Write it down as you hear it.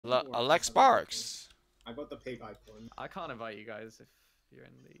Alex Sparks. I got the pig icon. I can't invite you guys if you're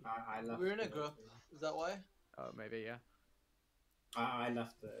in the. I left. We're in a group. Is that why? Oh, maybe yeah. I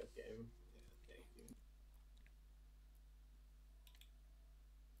left the game. Yeah, thank you.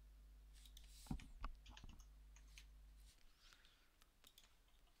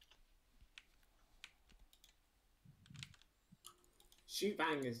 Shoot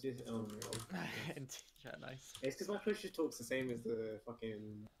bang is just unreal. Yeah, nice. It's because my push talks the same as the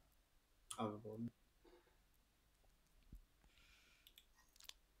fucking other one.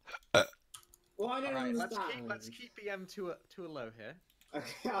 Well, I don't understand. Let's keep BM to a low here.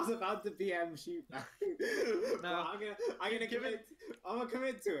 Okay, I was about to BM shoot bang. No, I'm gonna commit. I'm gonna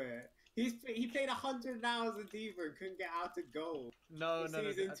commit to it. He played 100 hours of Diva and couldn't get out to goal. No.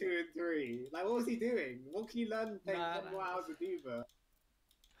 Season 2 and 3. Like, what was he doing? What can you learn playing 10 more hours of Diva?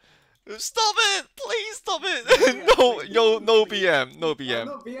 Stop it! Please stop it! No BM, no BM. I'm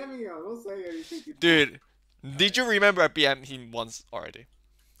not BMing him. I'm not saying anything. Dude, did you remember I BM him once already?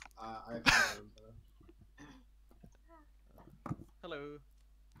 I can't remember. Hello.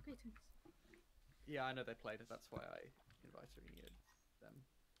 Greetings. Yeah, I know they played it. That's why I invited them.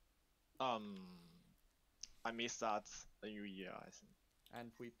 I missed that the new year, I think.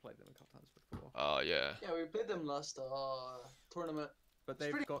 And we played them a couple times before. Oh yeah. Yeah, we played them last tournament. But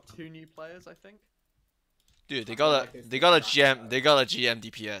they've got 2 new players, I think. Dude, they got a GM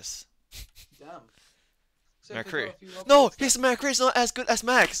DPS. Damn. McCree. No, his McCree is not as good as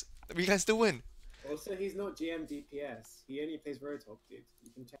Max. We can still win. Also, he's not GM DPS. He only plays Roadhog, dude. You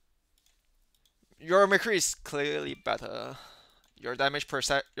can check. Your McCree is clearly better. Your damage per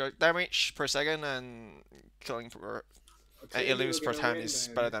second and killing per and elims per time is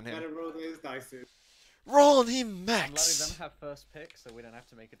better than him. Better roll those dice. Roll on him, I'm letting Max. them have first pick, so we don't have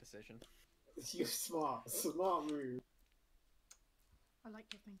to make a decision. You're smart move. I like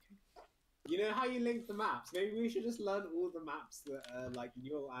your thinking. You know how you link the maps? Maybe we should just learn all the maps that are like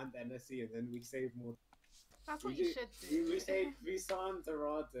NUEL and NSE, and then we save more. That's what you should do. We save Busan,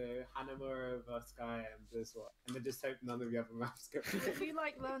 Dorado, Hanamura, Sky, and this one, and then just hope none of the other maps go. If you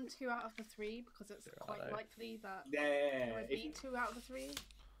like learn 2 out of the 3, because it's quite likely that Yeah. it would be 2 out of the 3.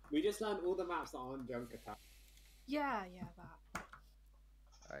 We just learned all the maps that are on Junk Attack. Yeah, that.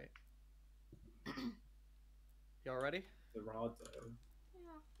 Alright. Y'all ready? Dorado.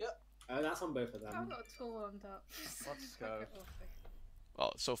 Yeah. Yep. That's on both of them. I've got a tool warmed up. Let's go.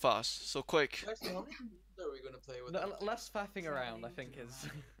 Oh, so fast, so quick. Actually, how many games are we gonna play with? No, less faffing around, I think, is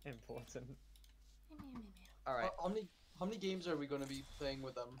important. Alright. How many games are we gonna be playing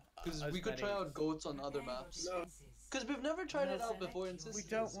with them? Because As we could try many. out goats on other maps. No. Because we've never tried it out before in We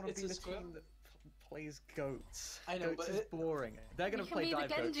don't want to be a the Scrim. team that plays goats. I know, goats but is boring. They're You gonna can play be the dive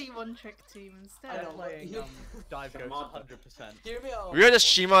goats. Genji one-trick team instead. I They're know, playing dive goats 100%. Hear me out. We are the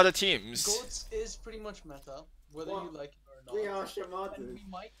Shima the teams. Goats is pretty much meta, whether you like it or not. We are And Shimada. we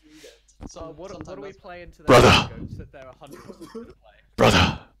might need it. So what do sometime we that's- play into their Brother. dive goats that they're 100% gonna play?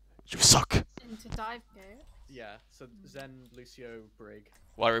 Brother, you suck. Into dive go. Yeah, so Zen, Lucio, Brig,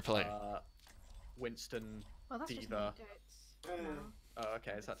 Why are we playing? Winston. Well, that's just normal goats. No. Oh,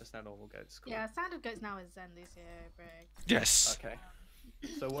 okay, is that just now normal goats? Cool. Yeah, standard goats now is Zen, Lucio, Brig. Yes. Okay.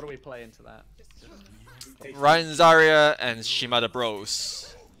 So what do we play into that? Ryan Zarya and Shima the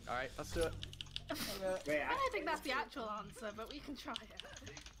Bros. Alright, let's do it. Wait, I don't think that's the actual answer, but we can try it.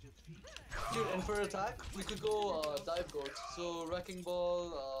 Dude, and for attack, we could go dive goats. So wrecking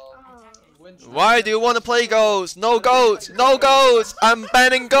ball, Winston. Why do you want to play goats? No goats! No goats! I'm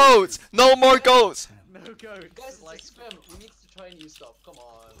banning goats! No more goats! No goats. Guys, it's Like, a scrim. We need to try new stuff. Come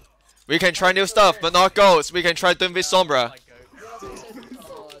on. We can try new stuff, but not goats. We can try Doomfist Sombra. like goats. Yeah, that's what I said,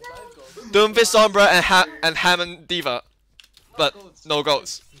 dive goats. Doomfist Sombra and Hammond Diva. But Goats. no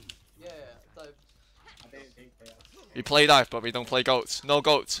goats. Yeah, dive. I don't think they are. We play dive, but we don't play goats. No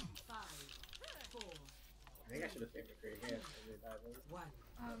goats. I think I should have picked the cream here.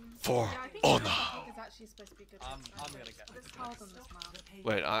 For Yeah, I think honor. Roadhog is actually supposed to be good. I'm for gonna get It's hard on this map.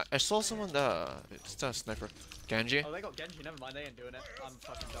 Wait, I saw someone there. It's that sniper. Genji? Oh, they got Genji. Never mind, they ain't doing it. I'm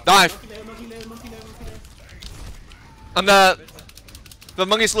fucking done. Dive! Monkey low. I'm dead. The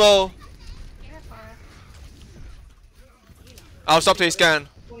monkey's low. Yeah, fire. I'll stop till he scan.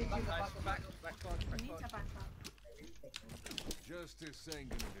 Back, We need back. to back up. Justice ain't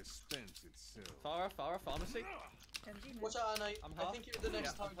gonna dispense itself. Farah, pharmacy. Genji, no. Watch out, Anna. I'm I half. think you're the next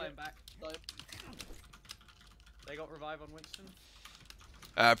I'm playing target. back. Dive. They got revive on Winston.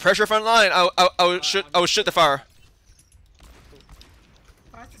 Pressure front line. I will shoot the fire.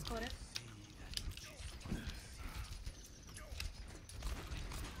 Fire just caught it.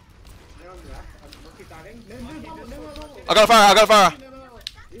 Monkey diving. No. I got a fire.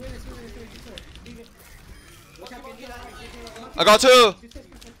 No. I got 2.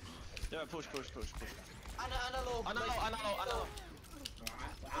 Yeah, push. Anna low. Anna low.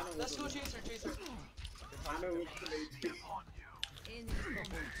 Let's go chaser. Anna was delayed.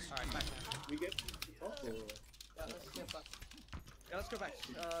 Alright, back. We get. Oh. Yeah, let's get back. Yeah, let's go back.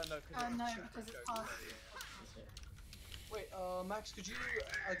 No, No, because it's past. Wait, Max, could you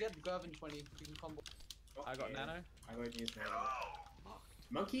get Grav in 20? You can combo. I got nano. I got use nano.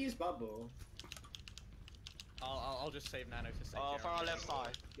 Monkey is bubble. I'll just save nano to save. From our left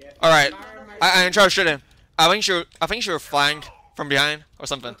side. Yeah. Alright. Fire my- I'm in charge of shooting. I think she was flanked from behind or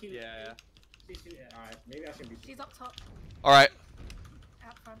something. Monkey- Yeah. Alright, maybe I should be. She's up top, Alright.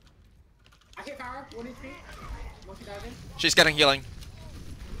 out front. I hit Farah, 1 HP. Monkey diving. She's getting healing.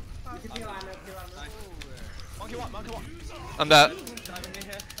 You can heal Anna, heal Anna. Monkey one. I'm dead. Diving in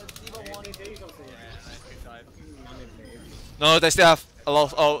here. Diva 1. Yeah, nice, good dive. No, they still have a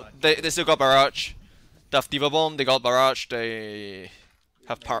lot. Oh, they still got barrage. They have Diva Bomb. They got barrage. They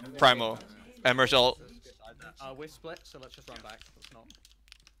have Primo. Emerald. Good dive there. We're split, so let's just run back. Let's not.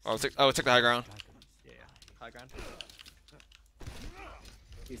 I'll take the high ground. Yeah. High ground.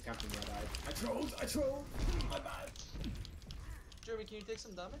 He's camping me, I trolled. My bad. Jeremy, can you take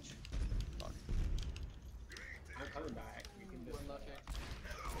some damage? I'm coming back. You can just. Unlucky.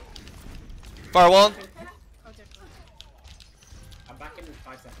 Fire 1. Oh, dear. I'm back in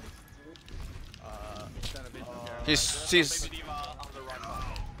 5 seconds. Done a bit here. He's. Baby Diva on the right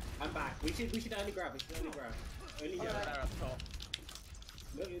side. I'm back. We should only grab. Only Yeah, grab. they're up top.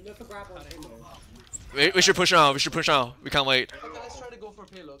 Look for grab on him though. We should push now. We can't wait. Okay, let's try to go for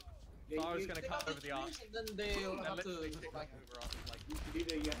payload. Yeah, Farah's you- gonna They come got over the arc. and then they'll They're have to literally go back. over arc. Like,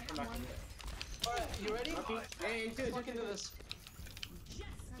 you have to come back. Alright, you ready? Okay. Yeah, into it. Look into this.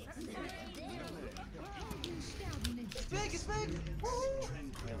 It's big! Woo!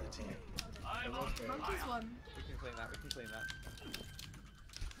 Monkey's one. we can clean that.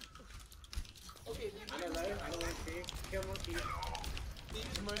 Okay, I don't know. I don't want to kill monkey. you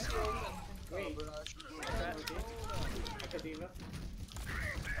use Mercy ult and Wait. Barrage. I could diva.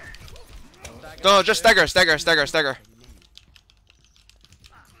 No, just stagger.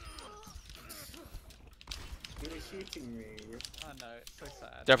 You were shooting me. I know, it's so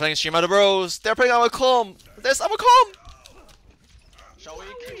sad. They're playing Stream of the Bros. They're playing our com. There's our com. Shall we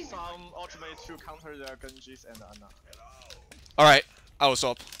keep some ultimate to counter their Genjis and Anna? Alright. I will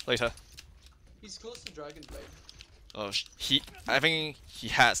stop later. He's close to Dragon Blade. Oh, I think he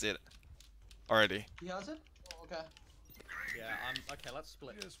has it already. He has it? Oh, okay. Yeah, okay, let's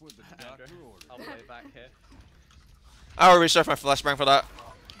split. Just with the Andrew, doctor order. I'll play back here. I will restart my flashbang for that.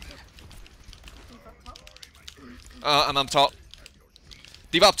 She's up top. I'm up top.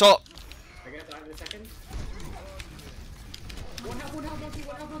 Diva up top. I get that in a second. One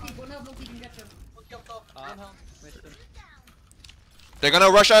health monkey can get him. Monkey up top. One health. Missed him. They're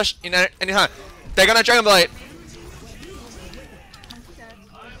gonna rush us in any time. They're gonna Dragon Blade. Monkey dead.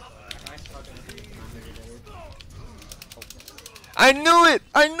 Nice fucking. I knew it.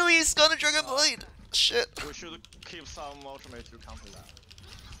 I knew he's gonna Dragon Blade. Shit. We should keep some ultimate to counter that.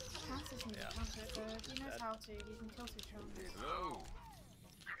 Francis needs to counter it, though. He knows how to. He can kill two trolls.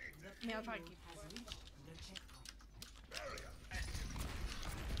 Yeah, I'll try and keep it.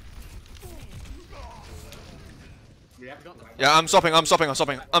 Yeah, I'm stopping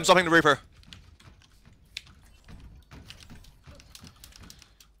the Reaper.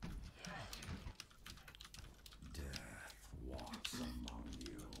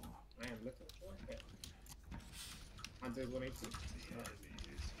 I am looking for it. Hunter's 180.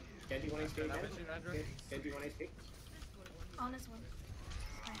 Genji 1 HP again. Genji 1 HP. On this one.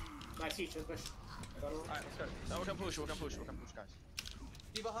 Nice huge push. I got one. Alright, let's go. No, we can push, guys.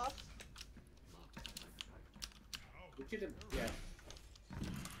 Diva half. We should have. Yeah.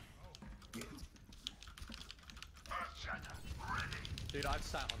 Dude, I've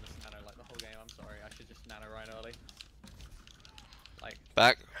sat on this nano like the whole game, I'm sorry. I should just nano right early. Like,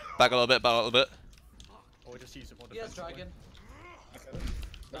 Back a little bit. or just use it more He has defensively. Dragon.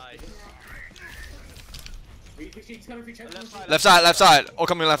 Nice. He's coming for check. Left side. All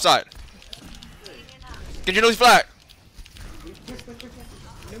coming left side. Can you lose flag? Push.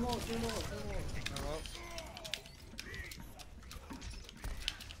 No more.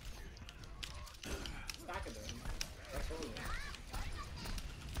 Stack of them. That's all.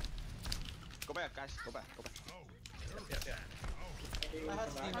 Go back, guys. Go back. Yeah. I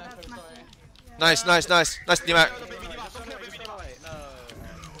had Steam Oh, Match, that's I'm sorry. Nice, D-Mac. No.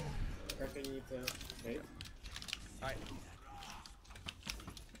 Reckon you need to. Wait. Alright.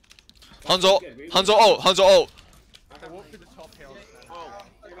 Hanzo ult. I walk through the top hill.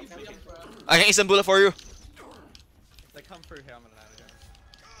 I can instant bullet for you. They come through here.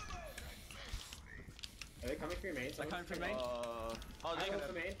 coming through main. They're coming through main. Oh, I they go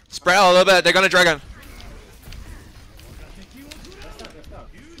for main. Spread out a little bit. They're gonna dragon. Let's stop.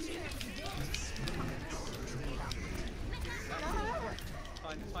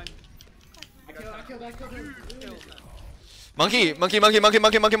 Fine. I killed him. Monkey. I have 5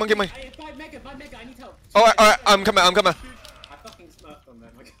 mega, I need help. Alright, I'm coming. I fucking smurfed on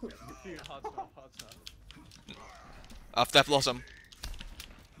them. Dude, hard stuff. I've death blossom.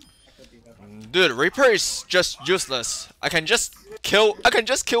 I could do that. Dude, Reaper is just useless. I can just kill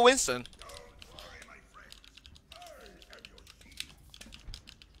Winston.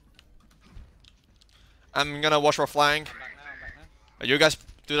 I'm gonna watch for flank. I'm back now. You guys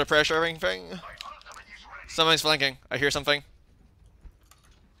do the pressuring thing. Someone's flanking. I hear something.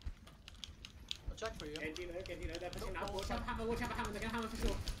 I'll check for you. Genji, they're pushing out. Watch out, hammer, they're gonna hammer for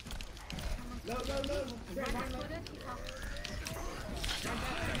sure. No.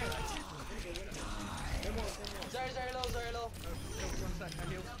 Very low. One sec, I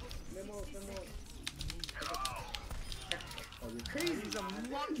heal. No more. Oh, you're Crazy, he's a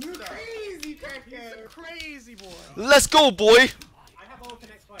monster. You're crazy, He's a cracker. crazy boy. Let's go, boy. I have all for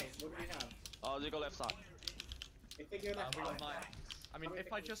next fight. What do we have? Oh, you go left side. If they go left We got side. mine. I mean,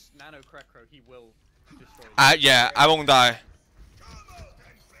 if I just nano Krekro, he will destroy you. Yeah, I won't die. Is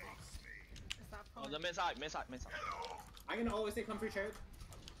that Oh, point? the main side. I'm gonna always say come through choke.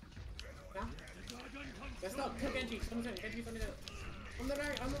 Now? Let's stop. Kill Genji. Someone's in. Genji's on the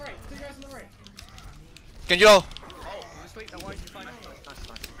right. On the right. 2 guys on the right. Genji low. Oh, just wait, don't worry, you find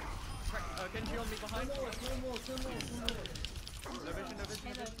Genji on me behind. No more. No vision.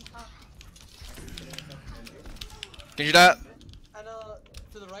 Halo top. Genji that. And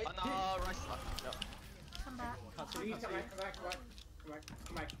to the right. Right side. Yeah. Come back. Can't see, Please can't come see.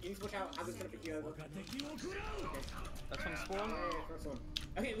 back. You need to watch out. Hazard's gonna pick you over. Okay. That's on spawn. First one.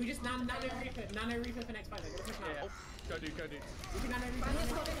 Okay, we just nano Reaper for next fight. They're gonna push now. Go, dude. We can nano Reaper for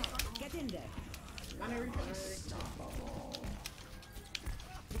next fight. Get in there. Nano Reaper.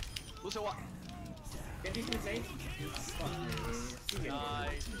 Lucio, what? Genji's gonna save.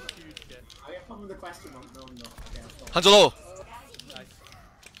 Nice, huge shit. I have problem with the question mark. No, I'm not. Okay, I'll stop. Hanzo low. Nice.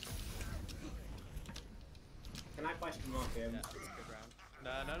 Can I question mark him? Yeah, it's a good round.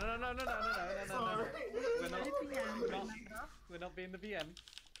 No. We're not being the VM.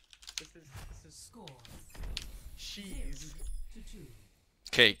 This is Score cheese. to 2.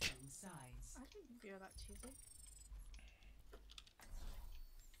 Cake. Sides. I didn't feel that cheesy.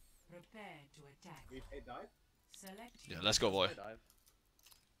 Prepare to attack. Replay dive. Select. Yeah, let's go, boy. Dive.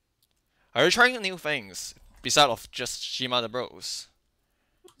 Are you trying new things besides of just Shima the Bros?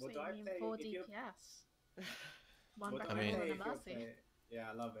 What So do I you mean play 4 if you- DPS? One What back do I mean- and play a if you mercy. play- Yeah,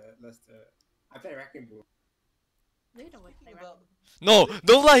 I love it. Let's do it. I play Wrecking Ball. Ludo would play About- No,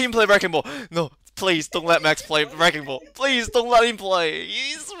 don't let him play Wrecking Ball. No, please don't let Max play Wrecking Ball. Please don't let him play.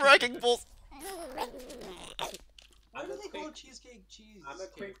 He's Wrecking Ball. Why I'm do a they call quick, cheesecake cheese? I'm a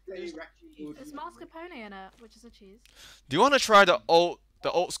quick play Wrecking Ball. There's mascarpone in it, which is a cheese. Do you want to try the old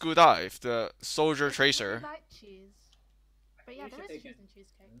school dive, the Soldier I Tracer? like cheese. But yeah, You there should is take cheese it. in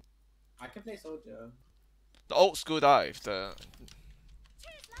cheesecake. I can play Soldier. The old school dive. The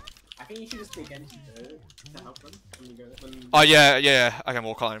I think you should just play Genji though, to help them when you go. When, oh yeah, I can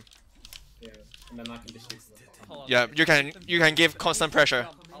wall climb. yeah, and then I can just shoot them. Hold on. Yeah, you can give constant pressure.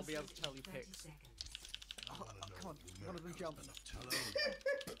 I'll be able to tell you picks. Come on, one of them jump.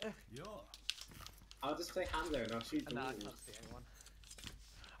 I'll just play Hanzo and I'll shoot the Nah, I wall. can't see anyone.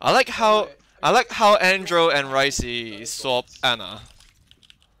 I like how Andrew and Ricey swap Anna.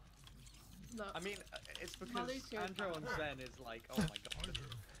 Look, I mean, it's because Lucio. Andrew and Zen is like, oh my god.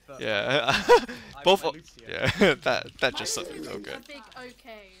 But Yeah, I both. play Lucio. Yeah, that just my so Lucio is good. a big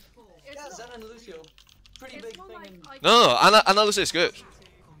okay. It's Yeah, not- Zen and Lucio. Pretty it's big more thing like in... I No, Anna Lucy is good.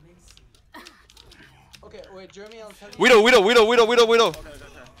 Okay, wait, Jeremy, I'll tell you... Widow.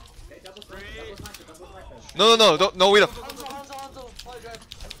 Okay, double sniper. No, no Widow. Hanzo, fly drive.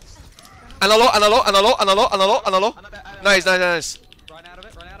 Anna low. Nice. Run out of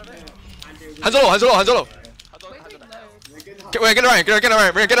it. Andrew, Hanzo low. Wait, load. we're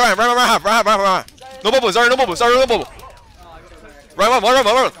good. Wait, get around. Run. No bubble. Sorry, no bubble. Run.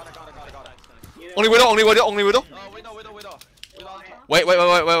 Got it. Only Widow. Oh, Widow. Widow. Wait.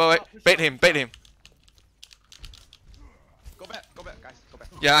 Bait him. Go back, guys. Go back.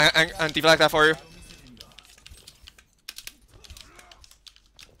 Yeah, and deflect that for you.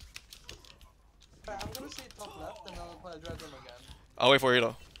 Alright, I'm gonna say top left, and I'll probably drive them again. I'll wait for you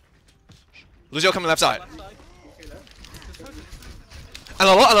though. Lucio coming left side. Left side.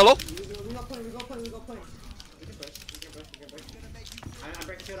 Anna low. We got point. We can push. I'm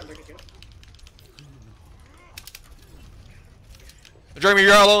breaking shield. Jeremy,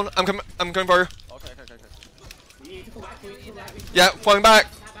 you're alone. I'm coming for you. Okay. You need to pull back. You need to pull back. Yeah, falling back.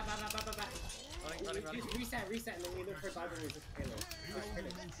 Back. Just reset, and then you look for dive and resist payload.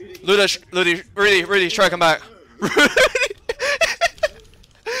 Rudy, try to come back.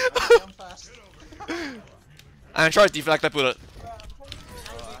 I'm fast. And try to deflect that bullet.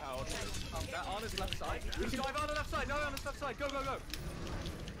 On his left side. Dive on the left side. No, on his left side. Go.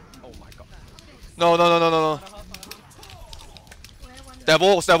 Oh my god. No. There are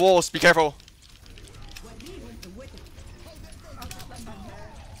walls. Be careful.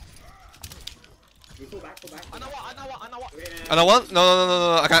 You pull back. I know what. Another one?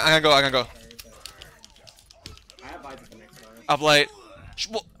 No. I can't go. I have visor for next time. Up late.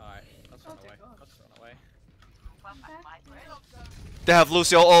 Alright, let's run away. They have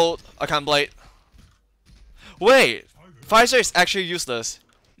Lucio ult. I can't blade. Wait, Visor is actually useless.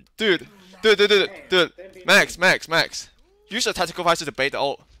 Dude. Max. Use a tactical Visor to bait the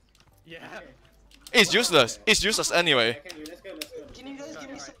ult. Yeah. It's useless anyway. Let's go. Can you guys give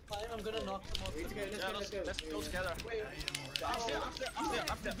me some time? I'm gonna knock them off. Let's go together. Wait. After.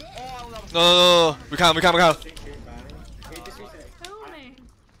 Oh, No. We can't. Just reset. Kill me.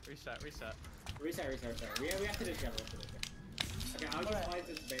 Reset. Reset. We have to do it together. Okay, I'll just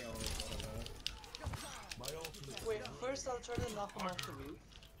visor to bait all. Wait, first I'll try to knock them off the roof,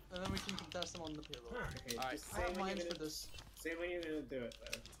 and then we can contest them on the payload. Okay, Alright. just I say have when mines you're for gonna, this. say when you're gonna do it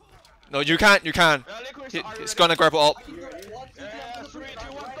though. No, you can't. He's gonna grab ult. I can do it. One, two, Yeah, 3, 2,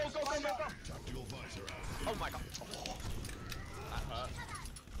 1, go. Oh my god.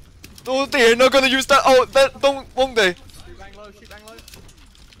 Oh, they're not gonna use that ult. Won't they? Shoot bang low.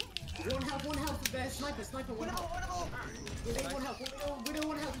 One health there, sniper, one health. We don't one health, we don't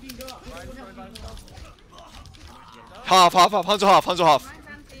want health if you can go up. Half. Hands half. Mine's anti.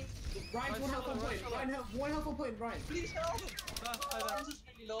 Ryan's one health on point, one health on point, Ryan. please help! This is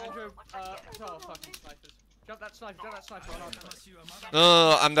really low. Andrew, oh fucking snipers. Jump that sniper.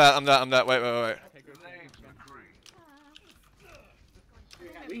 No, I'm that. Wait. Okay, good.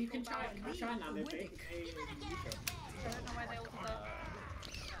 We can try now, they make I don't know where they all go.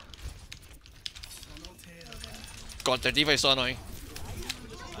 God, their D.Va is so annoying.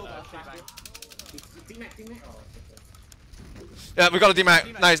 D-Mac. Yeah, we got a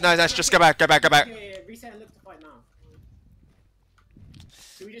D-Mac. Nice. Just get back. Yeah, reset and look to fight now.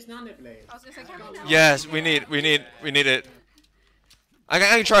 Should we just nano blade? I was gonna say, can we now? Yes, we need it. I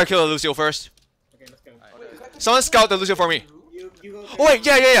can try to kill Lucio first. Okay, let's go. Someone scout the Lucio for me. You go. Oh wait,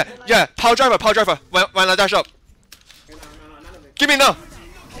 yeah. Power driver. When I dash up. No, nano blade. Give me now.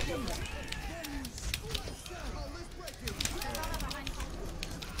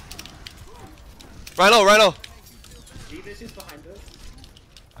 Rhino. Leave just behind us.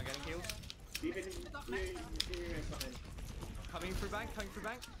 I'm getting healed. Leave it behind. Coming through bank.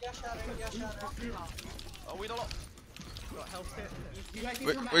 Yeah, shatter. Oh, we don't know. Got health kit. You guys need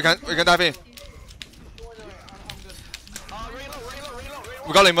to come back. We can dive in. Reload.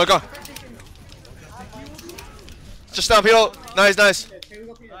 We got him. Just down, Pilo. Nice. Okay, we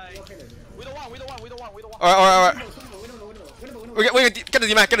got pillars. We don't want. Alright. Winnable. We can get the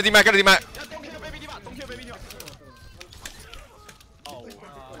D-Mac. Yeah, don't kill baby diva. Oh,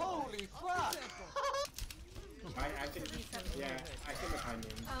 Holy crap! I can behind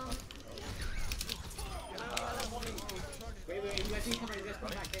him. Wait, you guys need to come back. Let's come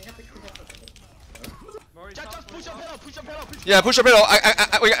back. They have to come back. just push your pillow. Yeah, push your Pilo.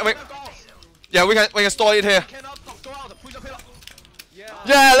 Yeah, we can store it here. Cannot go out. Push your pillow.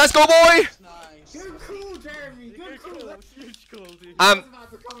 Yeah, let's go, boy. Nice. Good call, Jeremy. Good call. Huge call, dude. I was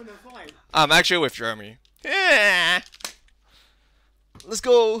about to come in and fight. I'm actually with Jeremy. Yeah. Let's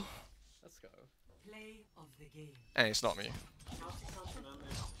go. Play of the game. And it's not me.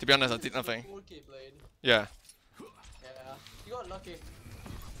 To be honest, I did nothing. 4K blade. Yeah. Yeah. You got lucky.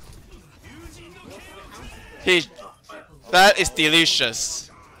 That is delicious.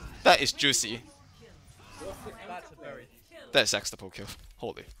 That is juicy. That's a very. That is extra kill.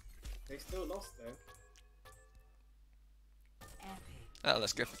 Holy. They still lost though. Epic.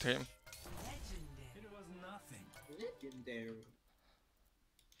 Let's give it to him. Legendary.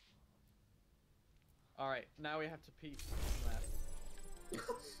 Alright, now we have to piece that.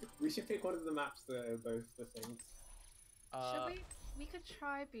 We should pick one of the maps that are both the things. Should we? We could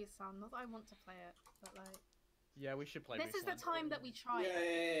try Busan. Not that I want to play it, but like. Yeah, we should play This is the Busan. time that we try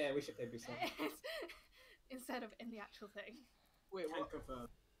Yeah. We should play Busan. it. Instead of in the actual thing. Wait, Can what? confirm.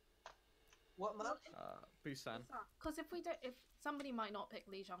 What map? Busan. Because if we don't, if somebody might not pick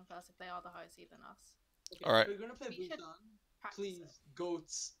Lijiang first if they are the higher seed than us. Okay, Alright. We're gonna play We should- Busan. Please,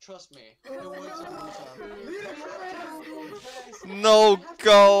 goats, trust me. It works on Busan. No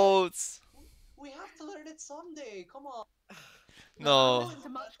goats. We have to learn it someday. Come on. No. Listen to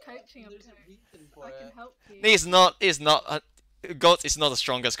much coaching of There's a Coach. reason for I can it. help you. It's not. Goats is not the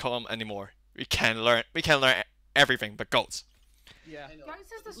strongest column anymore. We can learn everything, but goats. Yeah. I know.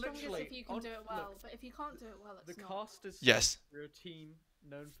 Ghost is the strongest Literally, if you can do it well, look, but if you can't do it well, The it's not. casters Yes. we're a team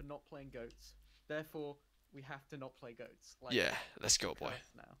known for not playing goats. Therefore, we have to not play goats. Like, Yeah, let's go, boy.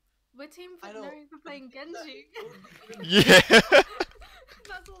 now. We're team I for know. known for playing Genji. Yeah.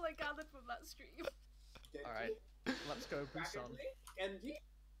 That's all I gathered from that stream. Alright, let's go Busan. Genji?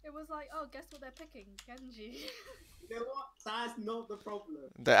 It was like, oh, guess what they're picking? Genji. You know what? That's not the problem.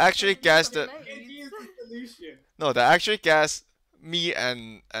 They actually guessed that. Genji is the solution. No, they actually guessed me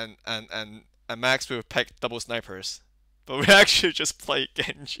and Max will pick double snipers, but we actually just play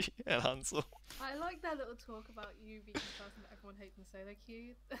Genji and Hansel. I like that little talk about you being the person that everyone hates and say they're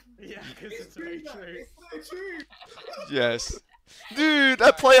cute. Yeah, because it's very true. It's so true. Yes. Dude,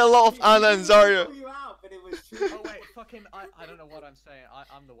 I play a lot of Ana and Zarya. You out, but it was true. Oh wait, fucking, I don't know what I'm saying.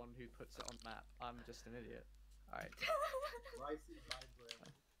 I'm the one who puts it on the map. I'm just an idiot. Alright.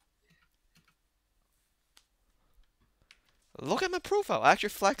 Look at my profile. I actually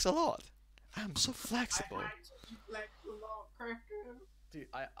flex a lot. I'm so flexible. Dude,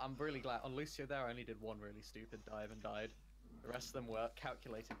 I'm really glad. On Lucio there, I only did one really stupid dive and died. The rest of them were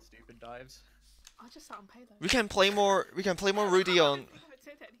calculated stupid dives. I just sat on payload. We can play more. We can play more Rudy on.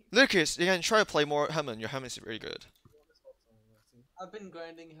 Lucas, you can try to play more Hammond. Your Hammond is really good. I've been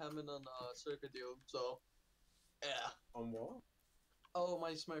grinding Hammond on Circuit Deal, so yeah. On what? Oh,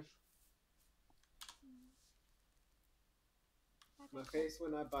 my Smurf. My face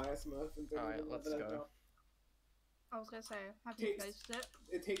when I buy a Smurf and then Alright, let's go. I was gonna say, have you Takes- faced it?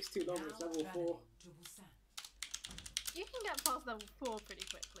 It takes too long. It's level 4. You can get past level 4 pretty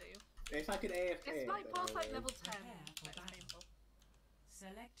quickly. If I could AFK. It's like then past I like would. level 10. Prepare for Like, battle. painful.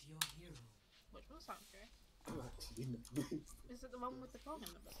 Select your hero. Which one sounds good? I'm actually not. Is it the one with the bomb in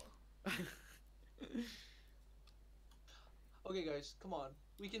the middle? Okay, guys, come on.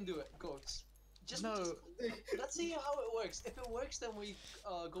 We can do it. Goats. Just, No. let's see how it works. If it works, then we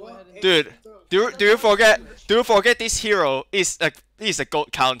go ahead and. Dude, do you forget this hero is a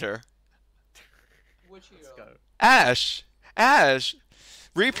gold counter. Which hero? Let's go. Ashe,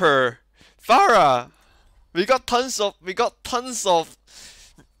 Reaper, Pharah. We got tons of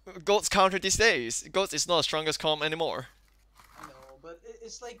goats counter these days. Goats is not the strongest comp anymore. I know, but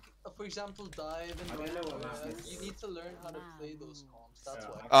it's like, for example, dive and I don't know what Bangor, map this you is. need to learn how to play those comps. That's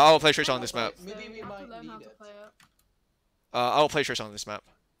why. I will play Tracer on this map. Maybe we You have might to learn how need to it. play it. I will play Tracer on this map.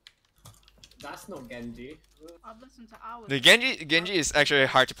 That's not Genji. I've listened to hours. The Genji is actually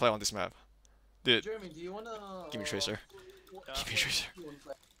hard to play on this map. Dude, Jeremy, do you wanna? give me Tracer. Give me Tracer.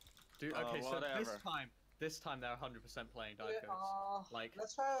 Dude, okay, so whatever. this time they're 100% playing dive goats. Like,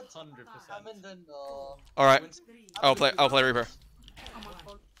 let's try it. 100%. Hammond and All right, Winston. I'll play Reaper. Oh my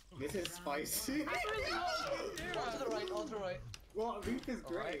god. This is spicy. On to the right, on to the right. What? Reaper's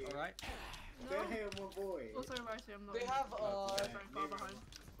Alright, great. alright. They're here, my boy. Also, Rosie, I'm not. They have very far behind.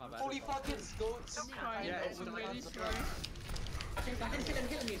 My bad. holy fucking goats. I'm trying, Yeah, but it's I'm the really last sorry. I can kill him,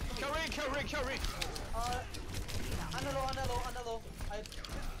 kill me. Kill Rick! Anelo.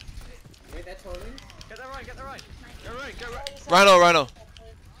 Wait, they're trolling? Get that right, get that right. Get right! Rhino.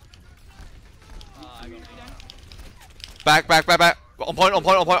 I got Back. On point.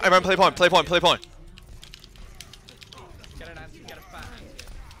 Everyone play point. Get an anti, get a fat anti.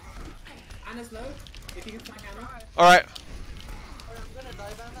 Anna's low. If you can flank Anna. All right. I'm gonna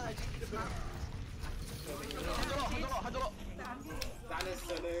dive Anna. I just need a bit. Anna's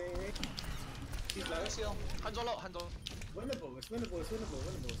solo. She's low. Seal. 한절로. Winnable. It's winnable.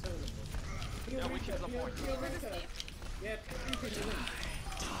 Yeah, we keep the point. Yeah, Reaper can win.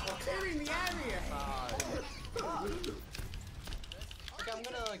 Oh, clearing the area! Okay, I'm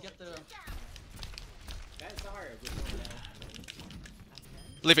gonna get the. That's hard.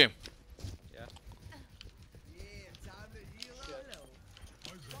 Leave him. Yeah.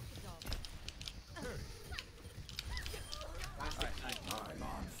 I'm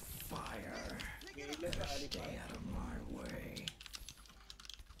on fire. Could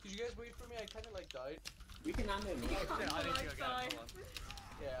you guys wait for me? I kinda like died. We can land him. Shit, I need to go get it. Hold on.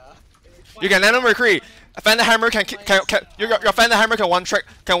 Yeah. You can land on McCree. Fender Hammer can your Fender Hammer can one shot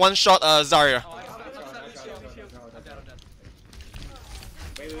Zarya. Oh, I got it. I'm dead.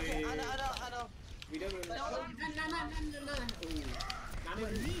 Wait. Anna. We don't really.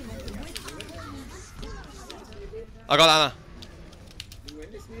 I got Ana. We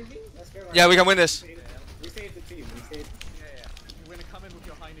win this maybe? Let's go. Yeah, we can win this. We saved the team. We saved. we're gonna come in with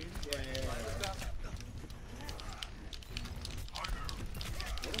your high noon. Yeah.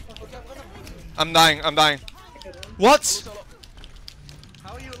 I'm dying. I'm dying. What?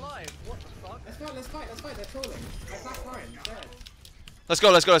 How are you alive? What the fuck? Let's fight. They're trolling. I flash Ryan. Dead. Let's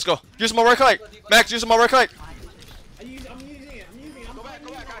go. Use my right click. Max, use my right click. I'm using it. Go back,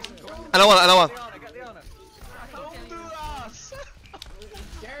 guys. Go back. Another one. Get the honor. Don't do us!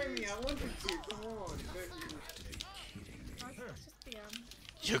 Jeremy, I wanted to. Come on. Just the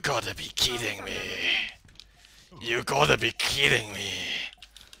You gotta be kidding me. You gotta be kidding me.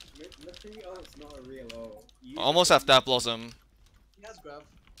 Mystery ult's not a real ult. Almost have that blossom. He has grab.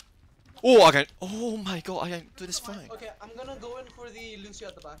 Oh, I can. Oh my god, I can do this fine. Okay, I'm gonna go in for the Lucio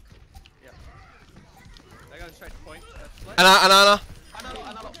at the back. Yeah. They're going straight to point. Anna. Another.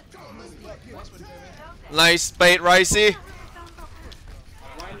 Nice bait, Ricey.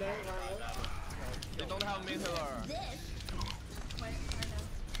 They don't have me healer.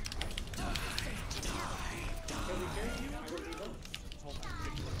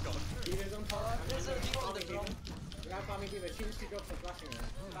 There's a deep on the drum.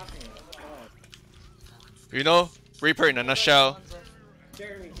 You know, Reaper in a nutshell.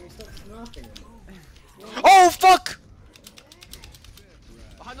 Jeremy, can you stop snapping? Oh fuck!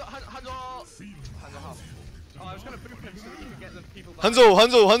 Hanzo half. Oh, I was gonna boop him so we could get the people back.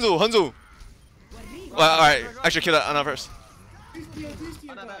 Hanzo. Well, alright, actually kill that Anna first. There's a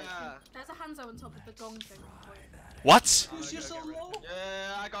Hanzo on top of the gong thing. What? Lucio's so low.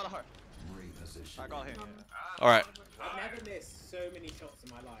 Yeah, I got her. I got him. Alright. I've never missed so many shots in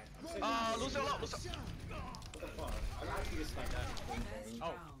my life. I'm so Lucio. what the fuck? I'm actually just like that.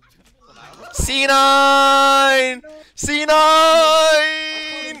 Oh. C9! C9! I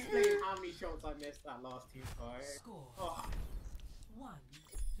can't explain how many shots I missed that last team fight. Score Oh,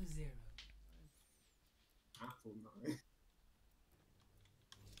 1-0. Apple 9.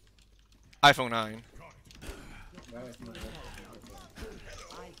 iPhone 9. Where is my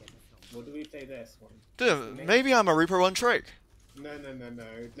What do we play this one? Dude, maybe I'm a Reaper 1 trick. No.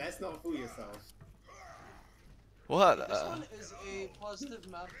 Let's not fool yourself. What? This one is a positive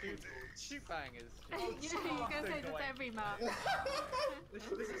map. Shoot bang is. You can say this every map. This is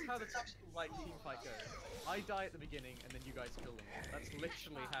how the like team fight goes. I die at the beginning and then you guys kill them. That's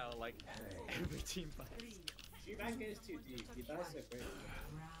literally how like every team fights. Shoot bang goes too deep. He dies so quick.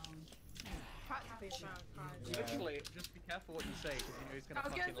 Practically about crimes. Literally, just be careful what you say because you know he's gonna I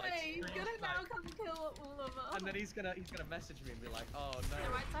was fucking gonna say, he's like. gonna now come kill all of us. And then he's gonna message me and be like, oh no,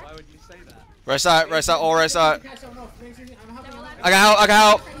 why would you say that? Right side, all right side. I I can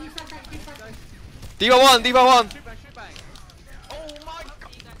help. D.Va 1. Shoot bang. Oh my god.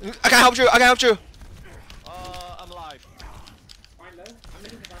 I can help you. I'm alive. Fine low. I'm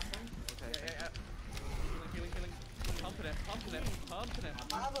looking for that time. Yeah. Healing. Pumping it.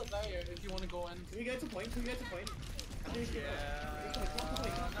 I have a barrier if you want to go in. Can we go to point? I think we should go. No.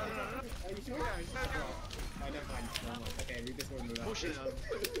 Are you sure? Oh, never mind. Okay, we just won't do that. Push it.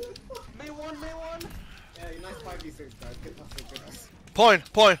 May one. Yeah, nice 5v6 guys. Good hustle.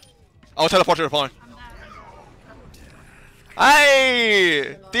 Point. I'll teleport to the point.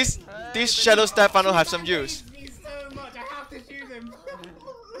 Hey! This Shadow Step Funnel have some use. He needs so much. I have to shoot him.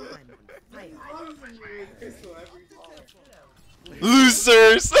 Pistol every time.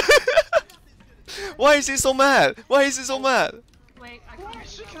 Losers! Why is he so mad? Wait, I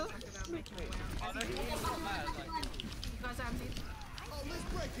can't make it Oh, no, he's not mad. Like, You guys are empty.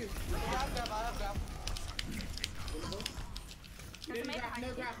 I have grab. There's a mate behind No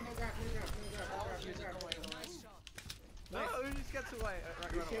you. grab. no, he just gets away.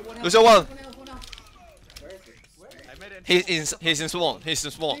 Right. Lucio 1. Where is it? I made it. He's in spawn. Dude,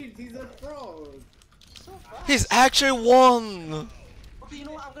 he's a fraud. He's actually 1. Okay, you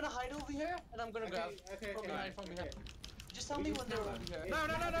know what? I'm gonna hide over here and I'm gonna grab. Okay. From behind. Just tell me when they're over here. No.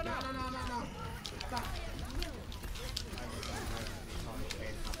 No.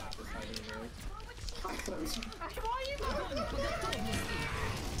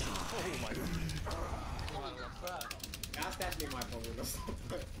 Why are you That's definitely my problem.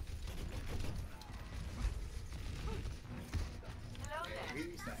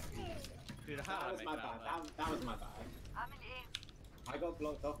 Dude, how did I make that? That was my bad. I got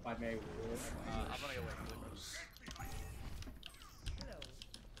blocked off by May. I'm running away from the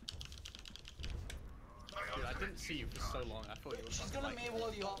Dude, I didn't see you for so long. I thought you were She's fucking, gonna like, May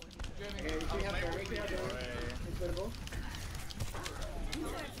wall you up. Okay, Jeremy. we have Incredible.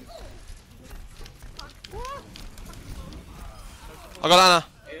 I got Anna.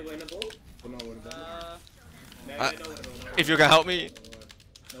 Winnable? No winnable. No winnable. If you can help me.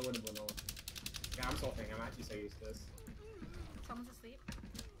 No winnable, no. Yeah, I'm swapping. I'm actually so useless. Someone's asleep.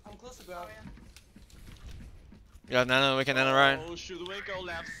 I'm close to ground. Yeah, Nano, we can Nano right. Oh, should we go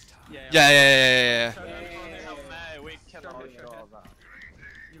left? Yeah. No, we cannot Show show him. that.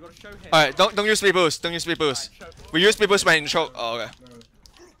 You gotta show him. Alright, don't use speed boost. Don't use speed boost. We use speed boost when in choke. Oh, okay.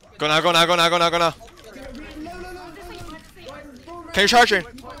 Go now. Can you charge him?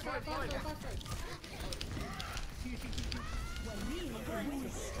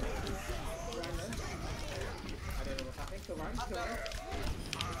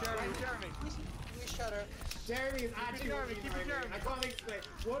 Jeremy. We shatter. Jeremy is actually Jeremy, keep it Jeremy. I can't explain.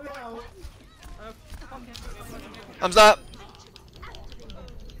 What the hell? Thumbs up.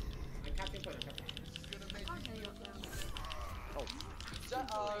 I'm captain point.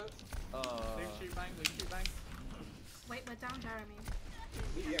 Shoot bang. Wait, we're down Jeremy.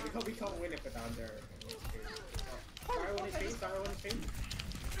 Yeah, we can't win if we're down there. Sorry, one HP.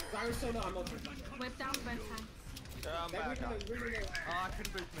 Sorry, solo, I'm on. We're down both times. I'm back. Really low. I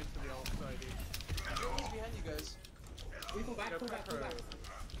couldn't boost him into the ult, sorry dude. He's behind you guys. We pull back. Do you want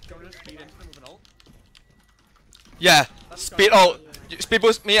to just speed into them with an ult? Yeah. Speed ult. Speed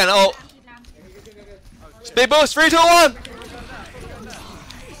boost me and ult. Go. Speed boost. 3, 2, 1.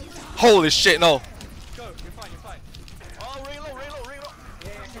 Holy shit! No. Go, you're fine. Oh, reload.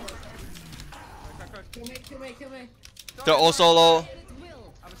 Yeah, come on. Kill me. They're all solo.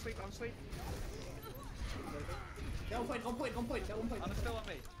 I'm asleep. They're on point. Anna's still on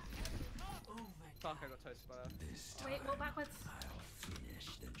me. Fuck, I got toasted by her. Wait, walk backwards.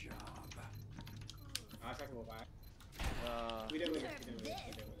 I'll try to go back. We don't win this.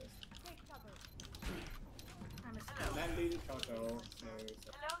 I'm asleep. Then lose control.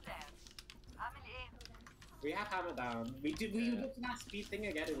 We have hammer down. We look at that speed thing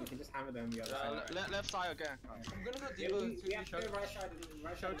again and we can just hammer them the other side. Left side again. I'm gonna go Yeah, deeper. we have to go right side.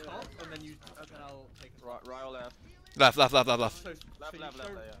 Show top, and then I'll take it. Right or left? Left. So, Left, you left,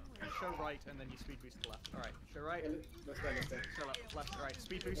 show right, and then you speed boost to left. Alright, show right, Let's go. show left, right.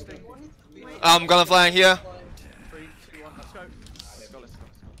 Speed boosting. I'm gonna fly here. 3, 2, 1, let's go.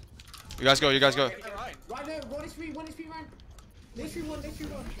 Let's go. You guys go. Alright. Right now, 1 HP, run. Literally one.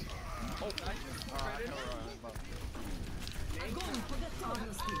 Oh, nice.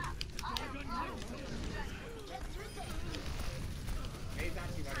 He's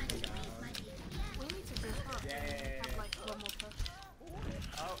actually running me down. We need to group up. Yeah. Have like one more push.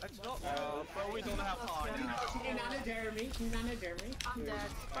 Oh, it's not. But we don't have time. Can you nano Jeremy? I'm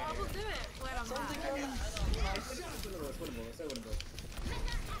dead. But we'll do it when I'm back. It's winnable.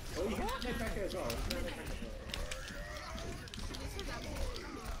 Oh, you have no pressure as well.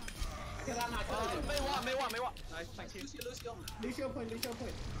 Okay, that match. May one. Nice, thank you. Lucio point. Lucio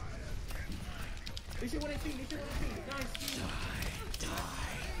 1 HP. Nice.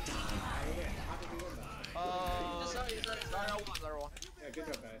 Yeah, good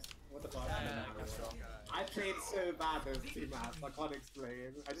job, guys. What the fuck? I played so bad those 2 maps. I can't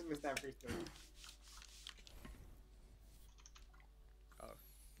explain. I just missed everything. Oh.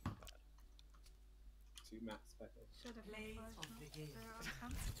 2 maps special. Should have Play of the game.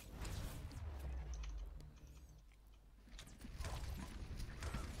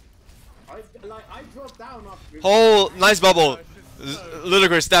 I dropped down after. Oh, nice bubble.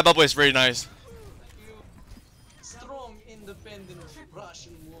 Ludicrous. That bubble is very nice. Strong, independent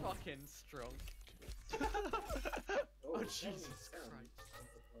Russian woman. Fucking strong. Oh, Jesus Christ.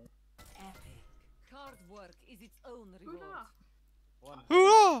 Epic. Hard work is its own reward.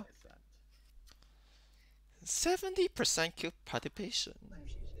 Hoorah! 70% kill participation.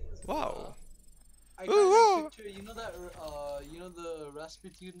 Wow. I kind of picture, you know that, the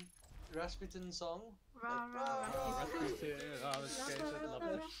Rasputin song?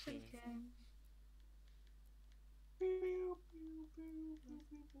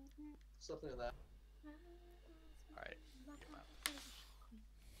 Something like that. Alright.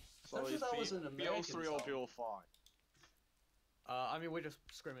 So I'm sure it's that was an American BO3 or song. BO5? I mean, we're just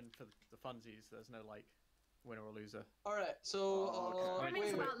scrimming for the funsies. There's no, like, winner or loser. Alright, so, Swimming's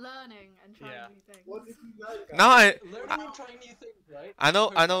wait. about learning and trying Yeah. new things. What did you know, guys? Now Learning and trying new things, right? I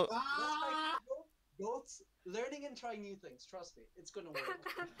know. That's my goats. Learning and trying new things. Trust me, it's gonna work.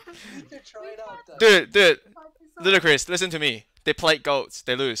 You need to try it out, guys. Dude, Ludicrous, listen to me. They played goats.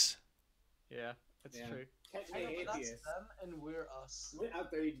 They lose. Yeah, it's Yeah. true. I Technically know, but that's atheists. them and we're us. We're out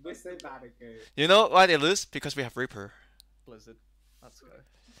there, we're so bad at game. You know why they lose? Because we have Reaper. Blizzard. Let's go.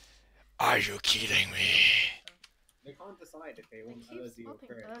 Are you kidding me? They can't decide if they want Keep Urzi or swapping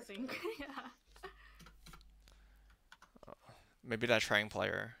Crit. buzzing. Yeah. Maybe they're trying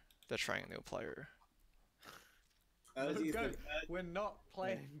player. They're trying a new player. Urge No is the goat. We're not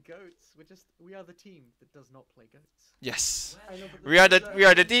playing goats. We are the team that does not play goats. Yes. I know, but We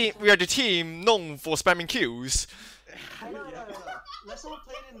are the team known for spamming kills. No. Let's not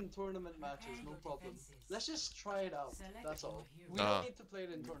play it in tournament matches, no problem. Let's just try it out. That's all. We don't need to play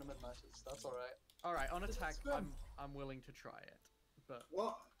it in tournament matches. That's alright. Alright, on attack, I'm willing to try it. But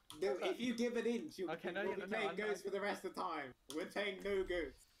What? No, if you give an inch, you'll Okay, no, we'll be no, playing I'm- goats for the rest of the time. We're playing no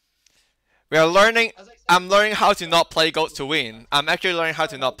goats. We are learning. As I said, I'm learning how to not play goats to win. I'm actually learning how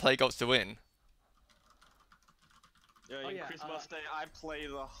to not play goats to win. Yeah, Oh, in yeah, Christmas Day, I play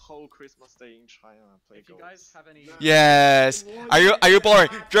the whole Christmas Day in China. I play if you goats. guys have any... Yes. Are you boring,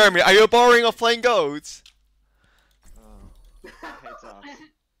 Jeremy? Are you boring of playing goats? I hate that.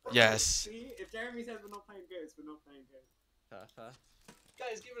 Yes. See, if Jeremy says we're not playing goats, we're not playing goats. Fair.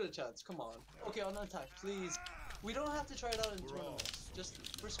 guys, give it a chance. Come on. Okay, on attack, please. We don't have to try it out in tournaments. Just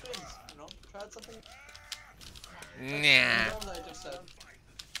for scrims, you know? Try out something. Nah. That I just said.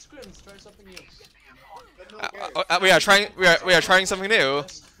 Scrims, try something new. We are trying something new.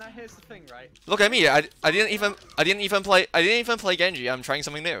 Now here's the thing, right? Look at me. I didn't even play Genji. I'm trying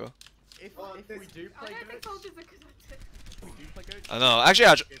something new. If we do I play don't think goats, soldiers are good at it. if we do play goats, I know. Actually,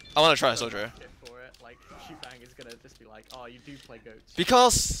 I want to try a soldier. shit for it. Like Shootbang is gonna just be like, oh, you do play goats.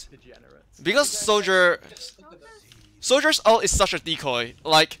 Because soldier's ult is such a decoy.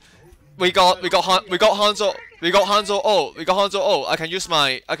 Like we got Hanzo ult. I can use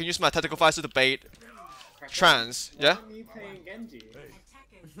my tactical visor to bait trans. Yeah. Why are you playing Genji?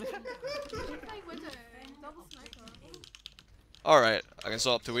 You play Widow, double sniper. All right. I can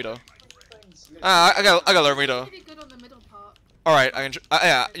swap up to Widow. I gotta learn Widow. Pretty good on the middle part. All right. I can.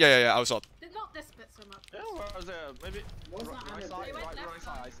 Yeah. I'll swap. Not this bit so much. Yeah, where was it? Maybe What's that right Anna side, doing? right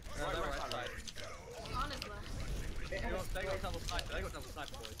side. Honestly. They got double sniper. They got double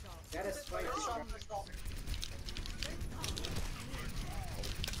sniper, boys. That is spike.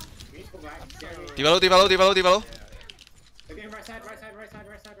 We need to go back. Jeremy. Develo. They're going right side.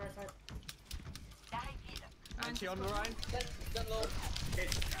 Anti on the Rhine. Get low.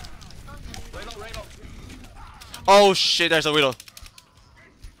 Raylo. Oh shit! There's a Widow.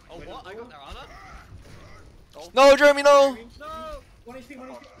 Oh what? I got their honor. No, Jeremy, no. No. 1 HP.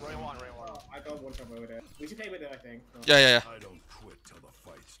 Ray one. I got one shot over there. We should play with it, I think. Yeah. I don't quit till the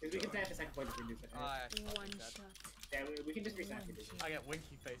fight's Because we can play at the second point if we do it. One shot. Yeah, we can just reset if we do. I get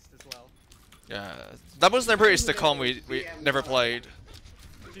winky faced as well. Yeah. Double sniper is the com we never played.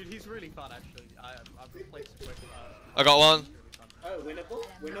 Dude, he's really fun actually. I've played some quick. I got one. Oh, winnable.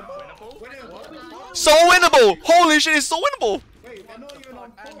 So winnable! Holy shit! It's so winnable. Wait, they're not even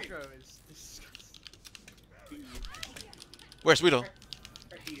on point. Andro is disgusting. Where's Widow?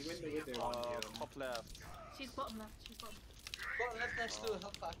 You win the widow. Top left. She's bottom left. Bottom left next to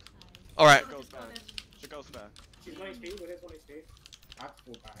health pack. All right. She goes back. She's 1 HP, with his 1 HP. I have to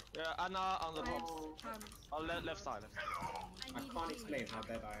fall back. Yeah, Anna on the top. Oh, left side. I can't explain how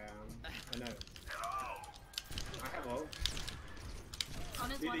dead I am. I know. I have ult. On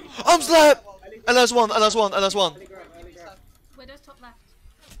his one. I'm slapped. LS one. Early grab. Widow's top left.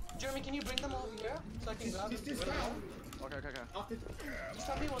 Jeremy, can you bring them over here so I can grab Just them? down. Okay. After. Just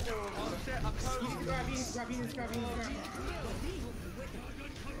tell me when they're over. Oh shit, I'm totally. He's grab.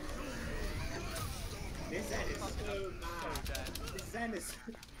 This Zen is so mad. This Zen is.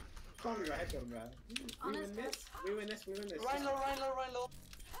 Can't be right on man. We win this. Rhine low. I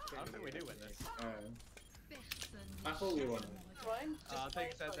don't think we do win this. I thought we won. Rhine? I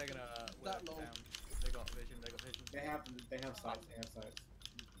think they're gonna wear That it low. down. They got vision. They have sights.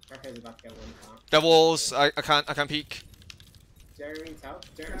 Rekka's about to get one count. Devils. I can't peek. Jeremy's out.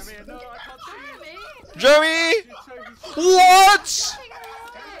 Jeremy, no, I can't see you. Jeremy. He's so What?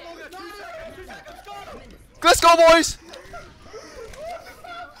 Let's go, boys.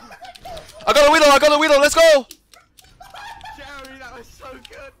 I got a Widow. Let's go. Jeremy, that was so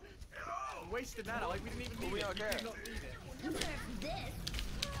good. Wasted nano, like we didn't even need it. We did not need it.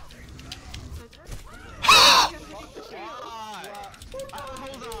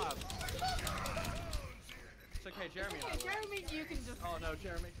 Hold on. It's okay, Jeremy. and I will. Jeremy, you can just. Oh no,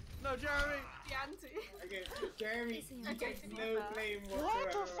 Jeremy. No, Jeremy. The anti. Okay, Jeremy gets Okay, no blame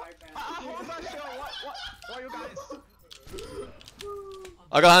whatsoever right now. Hold on, show. What are you guys?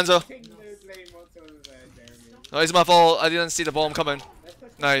 I got Hanzo. Take no blame whatsoever there, Jeremy. No, it's my fault. I didn't see the bomb coming.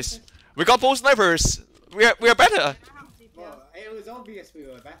 Nice. We got both snipers. We are better. Well, it was obvious we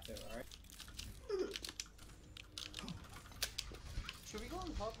were better, right? Should we go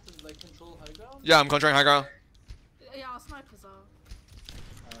on top to like control high ground? Yeah, I'm controlling high ground. Yeah, our snipers are.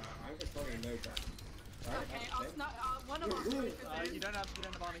 I'm just following no ground. Okay, one of our snipers You don't have to get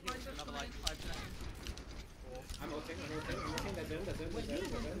in the barn. Give us another like 5 seconds. I'm ulting, the zone.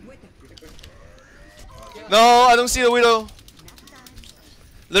 No, I don't see the widow.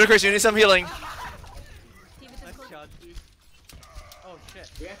 Ludicrous, you need some healing. Nice charge, dude. Oh shit.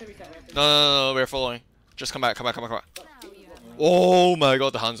 We have to reset, No, we're following. Just come back. Oh my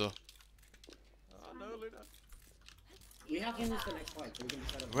god, the Hanzo. Oh no, Luna. We have him as the next fight, so we can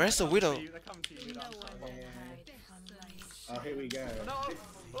decide on. Where's the widow? They're coming to you. I'm sorry. Oh, here we go. No!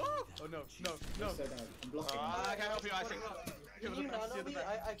 Oh no, no, no. So down. I'm blocking. I can help you, I think. Can you nano me?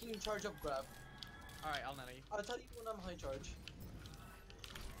 I can charge up grab. Alright, I'll nano you. I'll tell you when I'm high charge.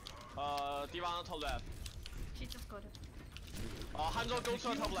 D1 top left. She just got it. Hanzo goes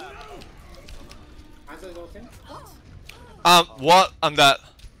to top left. Hanzo's ulting. What? I'm dead.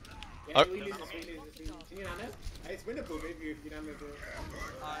 Yeah, we lose this. Can you nano? It's winnable if you nano it.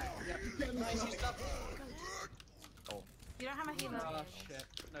 Yeah. Nice, he's up. You don't have a healer. Oh shit.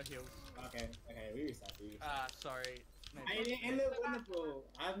 No heals. Okay, we reset. Sorry. It looked wonderful.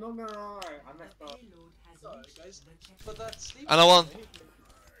 I'm not gonna lie. I messed up. Sorry, guys. But that sleep. I know one.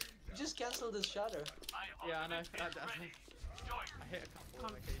 You just cancelled his shatter. Yeah, I know. I hit a couple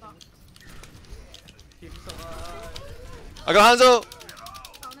on occasion. Keep some, I got Hanzo.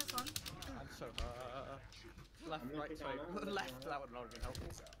 Found this one. I'm so, left, right, sorry. Left, that would not have been helpful.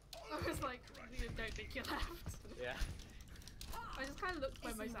 I was like, you don't think you're left. Yeah. I just kind of looked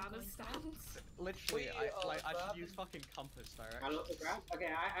where Mozana's stands. Literally, I should use fucking compass direction. I look the graph. Okay,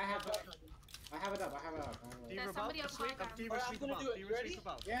 I have it up. I have it up. Do you There's rebuff? somebody else high Do you ground. receive I'm gonna above? do it. Do you Ready? receive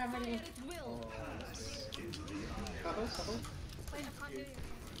above? Yeah, I'm ready. Couple. Wait, I can't do it.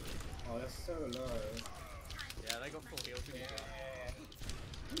 Oh, that's so low. Yeah, they got full heals. We need to-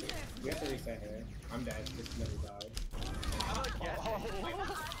 We have to reset here. I'm dead. Just let me die. How did I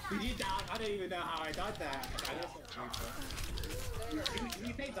get Did you die? I don't even know how I died there. Did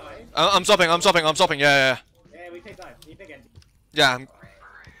you take dive? I'm stopping. Yeah. Yeah, we take dive. You take Genji. Yeah.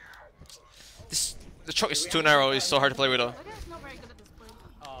 The choke is too narrow. It's so hard to play with. Okay, it's not very good at this point.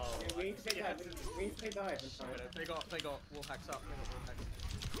 Oh, Yeah, we need to take dive. We need to take dive. It's fine. they got wall hacks up. They got wall hacks.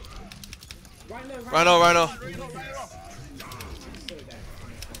 Rhino. So dead.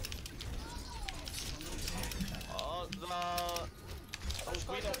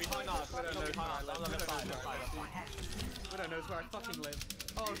 The widow behind us. Widow behind us. On the left side. Widow knows where I fucking live.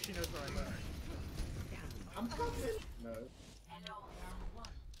 Oh, she knows where I live. I'm coming. No.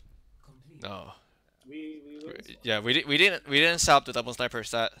 No. We We didn't set up the double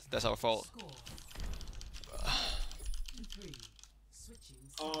snipers. That's our fault.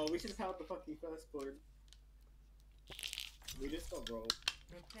 Oh, we should have held the fucking first point. We just got rolled.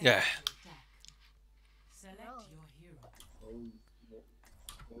 Yeah. Select your hero. Oh,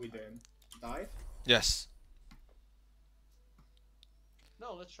 what are we doing? Dive? Yes.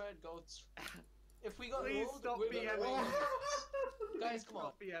 No, let's try it goats. If we got Please rolled, stop we're gonna BMing roll. him. Guys, come on.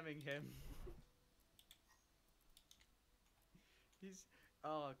 Stop BMing him. He's.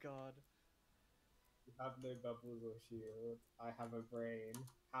 Oh god. You have no bubbles or shield. I have a brain.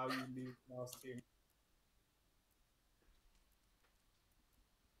 How you lose last team?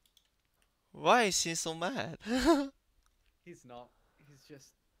 Why is he so mad? He's not. He's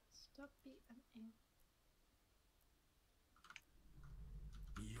just. Stop BMing.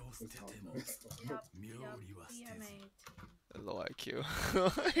 Low IQ.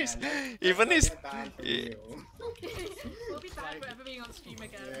 Even his. We'll be bad for ever being on stream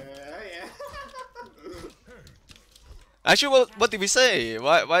again. Yeah. Actually, what did we say?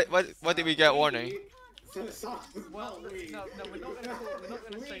 Why did we get warning? Well, no, we're not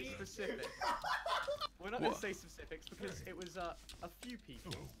gonna say specifics. We're not gonna say specifics because it was a few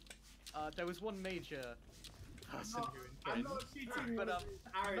people. There was one major person who I'm infringed. not cheating, But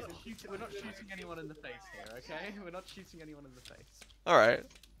we're we're not shooting anyone in the face here, okay? We're not shooting anyone in the face. All right.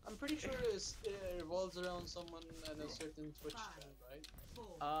 I'm pretty sure it revolves around someone and a certain Twitch channel, right?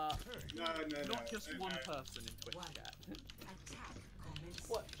 No. Not just one person in Twitch chat.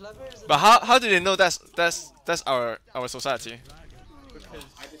 What? Clever is But how do they know that's our society? Because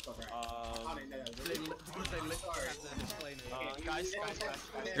I just got they literally have their display name. Guys.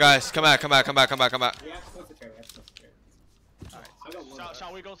 Guys, come back. We have to concentrate. Alright,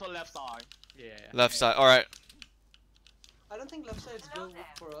 Shall we go to the left side? yeah. Left side. All right. I don't think left side's good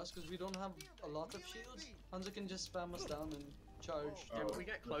for us because we don't have a lot of shields. Hanzo can just spam us down and charge. Yeah, but we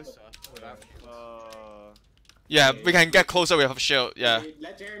get closer without shields. Yeah, we can get closer with a shield. Yeah.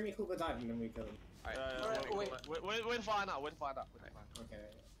 Let Jeremy Cooper dive and then we kill him. Wait, find out.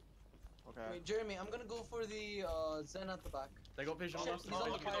 Okay. Wait, Jeremy, I'm gonna go for the Zen at the back. They got vision on us. He's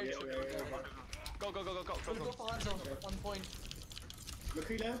on the fire tree. Go. I'm gonna go for Hanzo on point.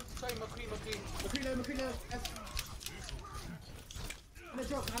 McCree low. Sorry, McCree. McCree low. Yes. And a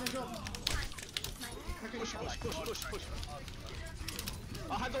drop. Push.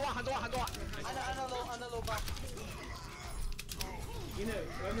 Hand one. Anna low back. You know,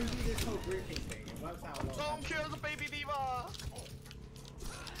 when we do this whole grouping thing, it works out a lot. Don't kill the baby diva!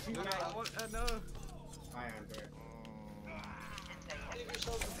 No. I am good. Save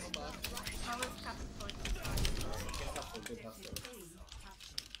yourself and come back. I was captain point. Good hustle.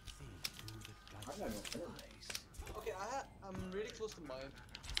 I don't know. Okay, I'm really close to mine.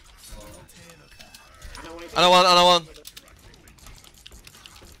 Another one.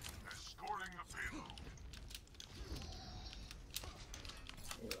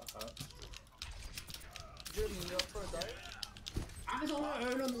 Jeremy, you're up for a dive? I'm just on my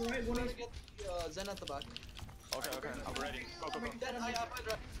own on the right. I'm gonna get Zen at the back. Okay, I'm ready. Go. Then I have my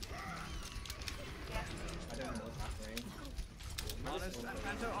drive. I don't know what's happening. Anna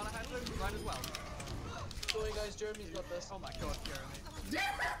mine as well. Sorry guys, Jeremy's got this. Oh my god, Jeremy.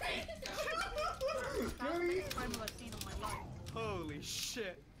 Jeremy! Primal I've seen on my life. Holy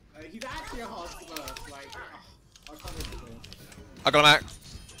shit. He's actually a hard smurf. Like, I can't believe it. I got him out. I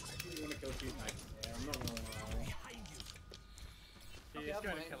really want to kill two snipes. Yeah, I'm not gonna lie. He's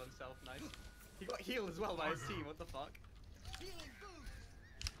going to kill himself, nice. He got healed as well by his team, what the fuck?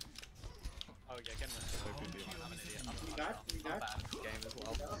 Oh yeah, get him. I'm an idiot. I'm bad at this game as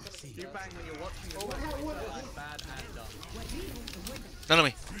well. You bang when you're watching as well. I'm bad and dumb. None of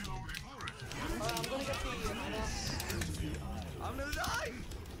me. I'm gonna get the I'm gonna die!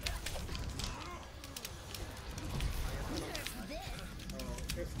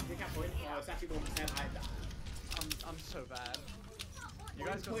 We can't point. Oh, it's actually 1%. I'm so bad. You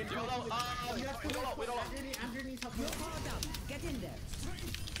guys got We don't know. Andrew needs help. Get in there.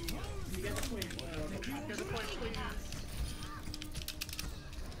 You get the point. Get the point, please.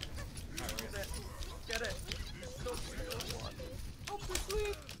 Get it.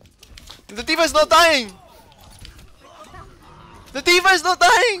 The diva is not dying. The diva is not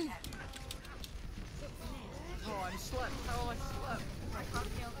dying. Oh, I'm slept. How am I slept? I can't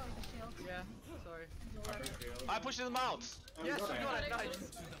heal through the shield. Yeah, sorry. I pushed him out. Yes, you got it, nice.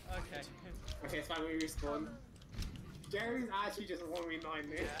 Okay. Okay, it's fine, we respawn. Jerry's actually just 1v9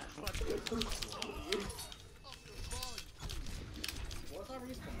 me. What's our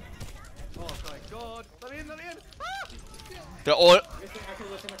respawn? Oh my god. Let me in. Ah! They're all. Listen.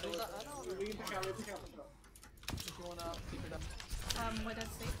 We can push out. if you wanna keep it up.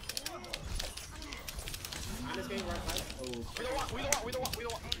 Widow's sick. I'm just getting right back. Oh, We don't want.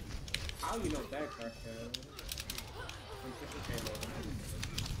 how are you not dead, Kirsten?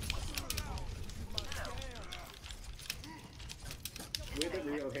 We're the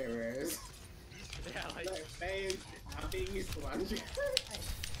real heroes. Yeah, like... I'm being useful, Andrew.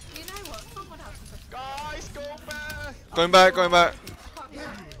 You know what? Someone else is Guys, go back! Going back.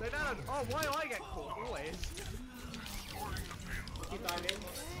 They don't. Oh, why do I get caught always? Keep diving.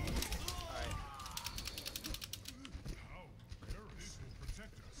 Alright.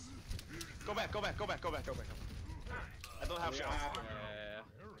 Go back. I don't have shots.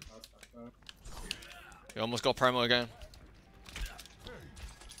 Yeah. You almost got Primal again.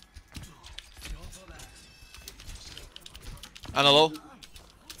 Anna low.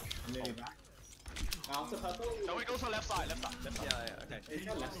 I'm nearly back. After purple. No, we go to left side. Yeah, okay. It's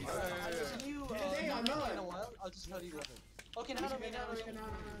the left side. Can you I know in a while? I'll just tell you what. Okay, now me.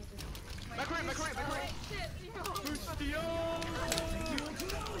 McCree.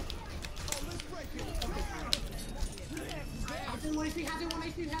 Hands in 1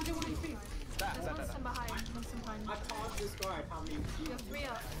 HP. Some behind. I can't describe how many. You have 3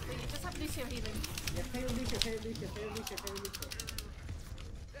 up. But you just have Lucio healing. Yeah, play with Lucio.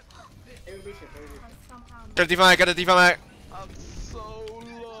 Somehow. Get a defense, mate. I'm so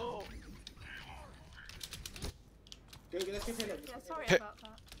low. Let's get hit. Yeah, sorry Hit. about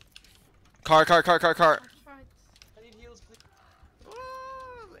that. Car. I tried. I need heals, please.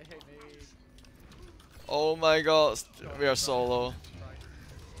 They hate me. Oh my god, we are so low.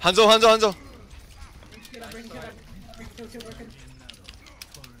 Hanzo.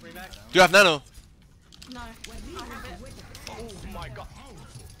 Remax. Do you have nano? No, I have it. Oh my god.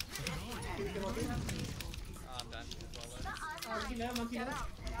 I'm done. Get out.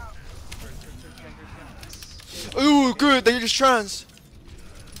 Ooh, good. They just trans.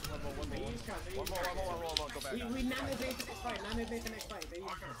 One more. Go back. We nano bait the next fight. They use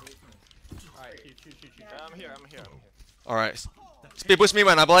Alright, shoot. I'm here. All right. Speed boost me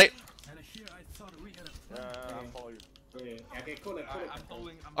when I blight. I'll follow you. Okay, call it. I'm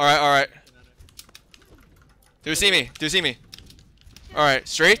holding. All right. Do you see me? Alright,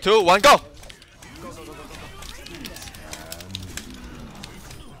 3, 2, 1, go!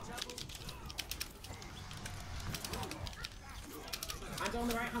 Hands on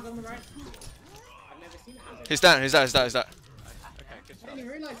the right, hands on the right. I've never seen a hand on He's down, he's down, he's down, he's down. Okay, good I stuff. didn't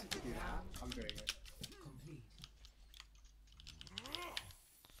even realize you could do that. I'm doing it. Complete.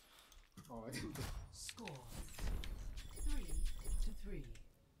 Oh, I didn't. Score 3-3.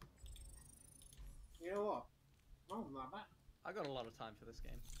 You know what? Oh, not bad. I got a lot of time for this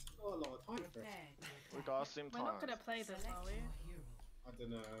game. Got a lot of time for it. We got same We're time. not gonna play this, are we? I don't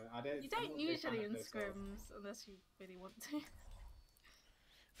know. I don't. You I'm don't not a big fan usually of in this, so- scrims unless you really want to.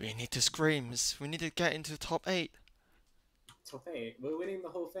 We need to screams. We need to get into the top 8. Top 8. We're winning the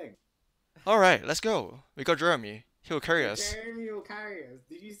whole thing. Alright, let's go. We got Jeremy. He'll carry us. Jeremy will carry us.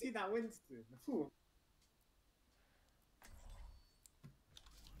 Did you see that Winston? Phew.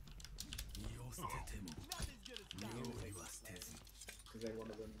 Because they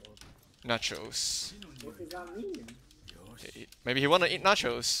want to win more. Nachos. What does that mean? Maybe he wanna eat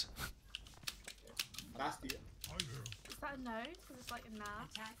nachos. That's the. Is that a no? Because it's like a nah.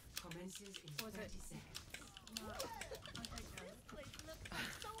 Attack commences in Or is 30 it- seconds. No.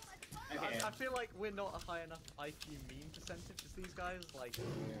 I don't know. Okay. I feel like we're not a high enough IQ meme percentage as these guys. Like,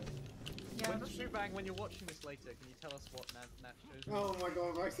 Yeah, when that's shoot bang, when you're watching this later, can you tell us what Nacho's? Oh my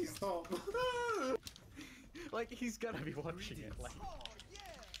god, Maxie, stop. Like, he's gonna be watching it. Like,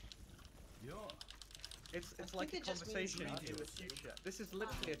 it's like a think it just means conversation in the nachos. future. This is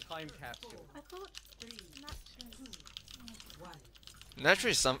literally a time capsule. I thought nachos. 1. Nacho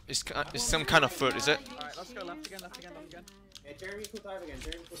is some kind of food, is it? Alright, let's go left again, left again, I left again. don't know. Yeah, Jeremy could dive again.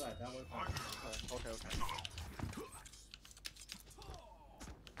 Jeremy could dive. That was fine. Okay.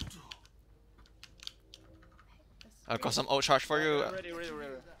 I've got some old charge for you. Ready.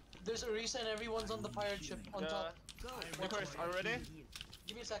 There's a reason everyone's on the pirate ship on top. Nicholas, are you ready?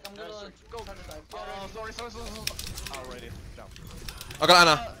 Give me a sec, I'm gonna Go. try to dive. Sorry. Already. Down. I got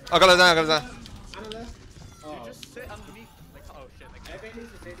Anna. I got it down, I got it down. Analyst. Oh. You just sit underneath. Like, oh shit, they can't. Everybody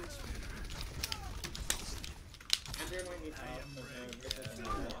needs to say this. Andrew might need help.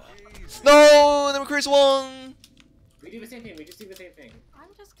 No! Then Chris won! We do the same thing. We just do the same thing. I'm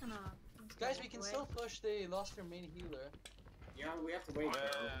just gonna. Guys, we can still push the lost your main healer. Yeah, we have to wait.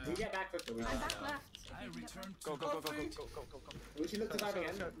 We get back quicker. We I'm get back back. left. I return Go. We should look to dive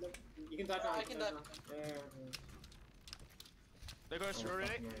again. Look, you can dive now. I can dive. Nicholas, you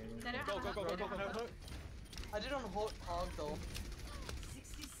ready? They don't Go. have enough, they don't have enough. I did on hog though.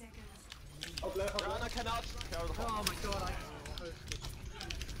 60 seconds. Oh, blow, oh, Anna cannot. Oh my god,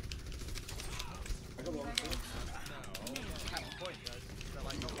 I got one.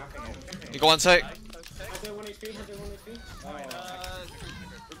 You go on site. Has there 1 HP? Has there 1 HP? Oh, I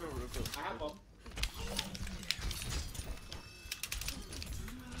have one.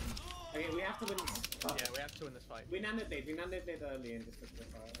 Okay, we have to win. Oh. Yeah, we have to win this fight. We nanned it early and just took the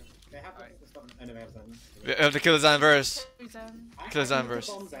fire. They have to stop. Oh no, they have Zen. We have to kill the Zan verse. Who's Kill Zen verse.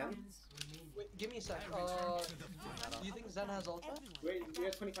 Wait, give me a sec. Do you think Zen has ultra? Wait, we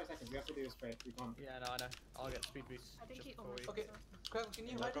have 25 seconds. We have to do this straight. We can't. Yeah, no, I know. I'll get speed boost. I think just he before almost. we- Okay. Crab, can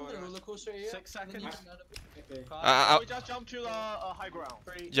you hide in the roller coaster area? 6 And then seconds. you can out of it? Okay. We just jump to the high ground.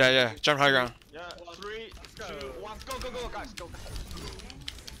 3. Yeah. Jump high ground. Yeah. 3, 2, 1. Go, guys. Go.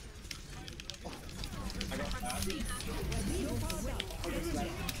 I got that.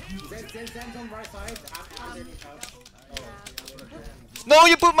 Zen's on right side. And needs help. Oh. No,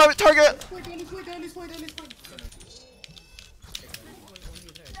 you put my target! This way.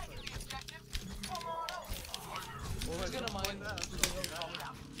 Who's gonna mine?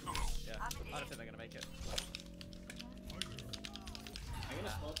 Yeah, I don't think they're gonna make it. I'm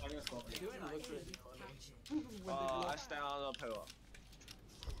gonna swap. They don't even look really funny. I stand on the pillar.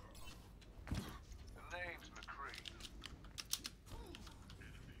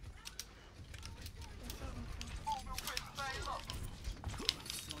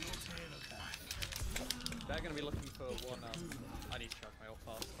 They're gonna be looking for one. I need to track my ult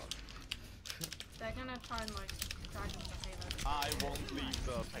fast. They're gonna try and like drag him to payload. I won't leave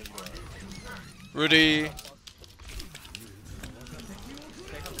the payload. Rudy.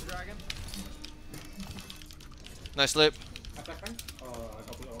 Take up the dragon. Nice lip. Attack friend? Oh, I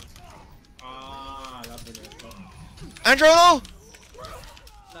got blow. Ah, that's a good spot. Andrew, no!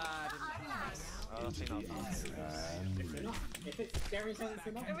 Nah, I didn't. That's enough. If it's Jerry Zen's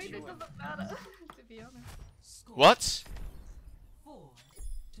enough. I mean, it doesn't matter, to be honest. Score What?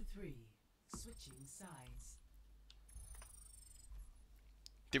 4-3. Switching sides.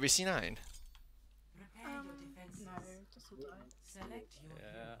 Did we see 9? Prepare your defenses. No, just will die. Select your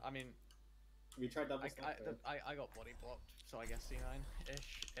hero. Yeah, I mean, We tried double stack though. I got body blocked, so I guess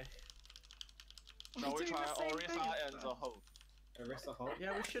C9-ish. Shall we doing try the same Orisa thing. and the Hulk? Orisa Hulk?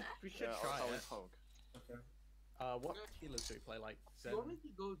 Yeah, we should Yeah, try also it. with Hulk. Okay. What healers do we play? Like Zen? You want me to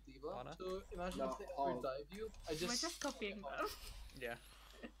go Diva? Anna? So imagine No, if they Hulk. ever dive you, I We're just... just copying them. Yeah.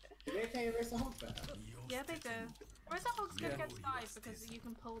 Did they play Orisa Hulk there? Yeah, they do. Whereas that Hulk's good Yeah. against dive because you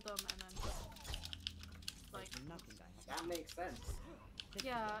can pull them and then like. That makes sense.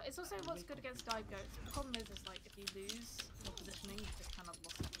 Yeah, it's also what's good against dive goats. The problem is like if you lose your positioning, you just kind of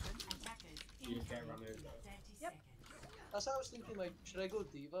lost everything. You just get run over. Yep. That's how I was thinking, like, should I go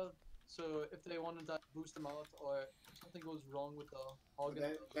Diva? So if they want to dive, boost them out, or something goes wrong with the hog.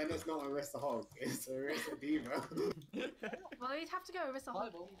 Then it's not Orisa Hulk, it's Orisa Diva. Well, you'd have to go Orisa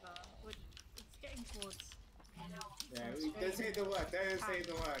Hulk Bible. Diva, which it's getting towards Yeah, don't say the word, don't say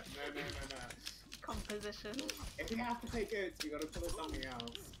the word. No. composition. If we have to play goats, we gotta pull something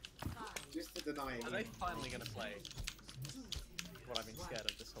else. Just to deny it. Are they finally gonna play what I've been scared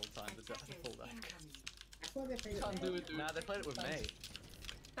of this whole time? The full deck. I thought they played Can't do it, dude. Nah, they played it with May.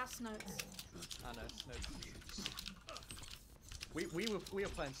 That's notes. I know, Snows. We were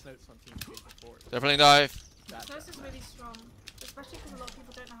playing Snows on Team 2 before. They're playing dive. Notes is really strong, especially because a lot of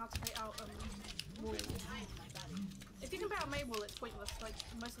people don't know how to play out wall. If you can play out main wall, it's pointless. Like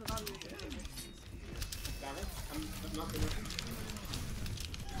most of the value is in it. Damn it, I'm not gonna...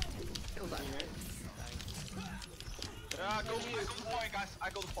 Kill that. Yeah, go the point, guys. I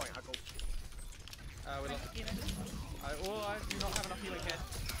go the point. We lost. I do not have enough healing here.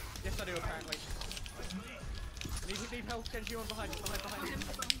 Yes, I do apparently. Need help, Genji, on behind you. Behind you.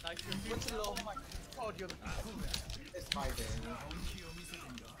 Nice. What's the oh my god, you're the It's high game.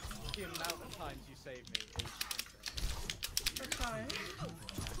 the amount of times you saved me is Good try.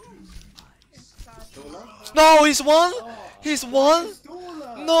 It's sad. Stola? No, he's one. He's one.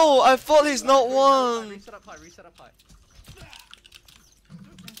 Stola! No, I thought he's not one. Reset up high.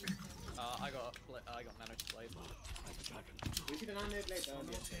 I got nano blade. We should have landed late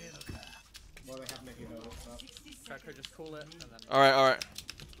earlier. Well, they have Nicky though, but... Cracker, just call it and then. All right.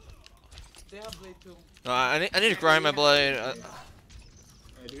 They have blade too. No, I need to grind my blade.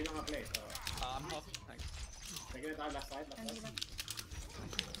 do we not have blade? I'm half. Thanks. They're gonna die left side. And you know,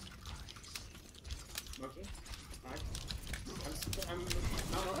 Monkey? Alright. I'm no,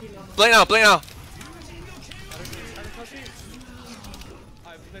 Monkey, no. Blade now. I don't touch you.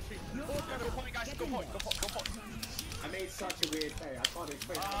 I've literally. Go point, guys. Go point. I made such a weird play. I can't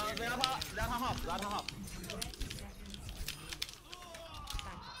explain it. That half.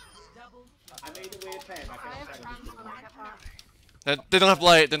 I made a weird play and I I have can't trans tell when I get back. They don't have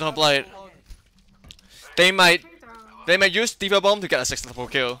blade. They might use Diva Bomb to get a 6th level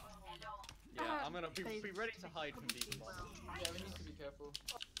kill. Yeah, I'm gonna be ready to hide from these bombs. Yeah, we need to be careful.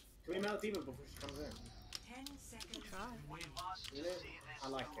 Can we melt Demon before she comes in? 10 seconds. Really? I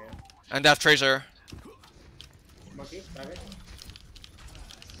like it. And they have Tracer. Monkey, dive it.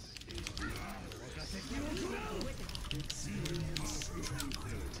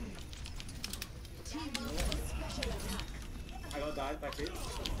 I got dive, that's it.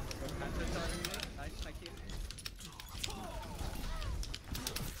 Nice, thank you.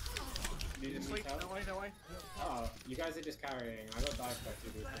 Need to Sleep, meet out. no way. Oh, you guys are just carrying. I got dive back to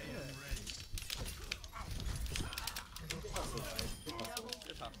you. Good hustle, guys. Good hustle.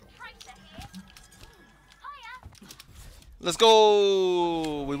 Good hustle. Let's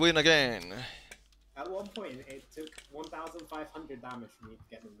go. We win again. At one point, it took 1,500 damage for me to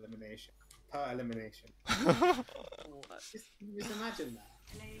get an elimination. Per elimination. Just imagine that.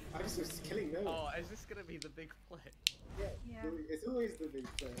 I just was killing no one. Oh, is this gonna be the big play? Yeah. It's always the big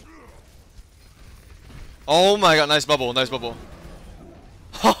thing. Oh my god, nice bubble. What?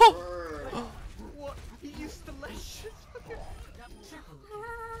 He used the lesh.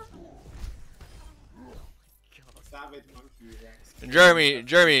 Savage monkey Rex.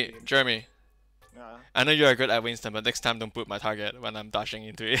 Jeremy. Yeah. I know you're good at Winston, but next time don't put my target when I'm dashing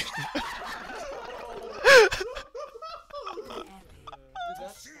into it.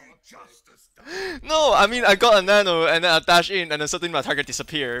 No, I mean I got a nano and then I dash in and then suddenly my target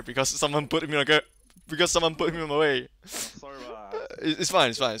disappeared because someone put me away. Sorry about that. It's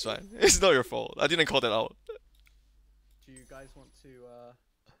fine. It's not your fault. I didn't call that out. Do you guys want to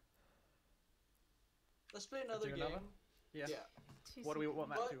Let's play another do game. another? Yeah. Two What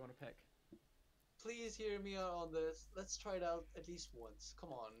map But- do you want to pick? Please hear me out on this. Let's try it out at least once. Come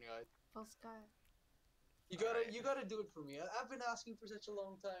on, guys. Full sky. You gotta do it for me. I've been asking for such a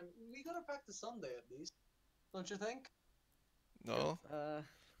long time. We gotta practice Sunday at least. Don't you think? No, Uh,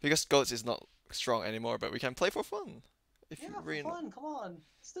 because Goats is not strong anymore, but we can play for fun. If Yeah, you for really fun. Come on,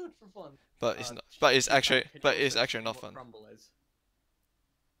 let's do it for fun. but it's not. But it's actually. Can you But it's also actually not explain fun. what Crumble is?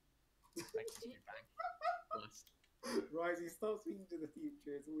 Thanks, Bang. Bless. Rising, stop speaking to the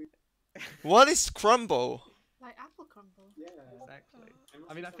future. It's weird. What is crumble? Like apple crumble. Yeah. Exactly. It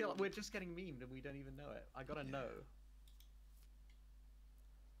must I mean, be I feel like something- we're just getting memed and we don't even know it. I gotta know.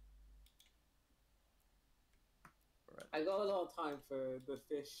 I got a lot of time for the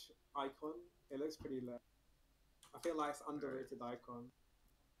fish icon. It looks pretty lit. I feel like it's underrated icon.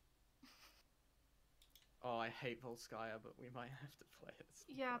 Oh, I hate Volskaya, but we might have to play it.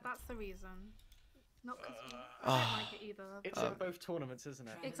 Yeah, that's the reason. Not because I Ah. don't like it either. It's but- in both tournaments, isn't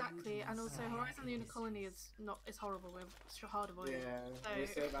it? Exactly, and also Horizon Lunar Colony is horrible with hard avoid. Yeah, So-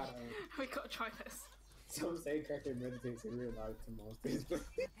 it's so bad. We gotta try this. Some say cracking meditates in real life to masters.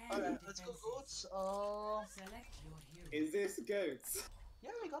 Alright, let's go goats. Select your hero. Is this goats?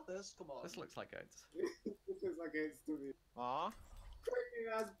 Yeah, we got this. Come on. This looks like goats. It looks like it's to me. Aw, Cracking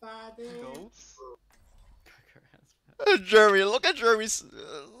as bad. goats. Jeremy, look at Jeremy's.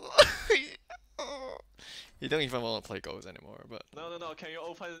 You don't even want to play Ghosts anymore, but. No. Can you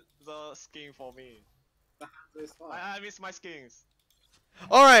open the skin for me? This far. I miss my skins.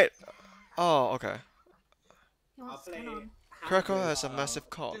 Alright! Oh, okay. You want I'll skin play on? Krakow has a massive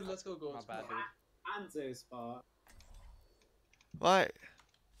cock. Dude, let's go goats. Not bad, dude. Anzo Spark. Why?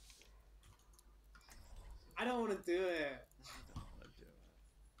 I don't want to do it.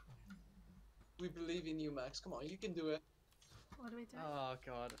 We believe in you, Max. Come on, you can do it. What do we do? Oh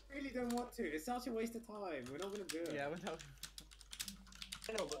god. I really don't want to. It's such a waste of time. We're not gonna do it. Yeah, we're not.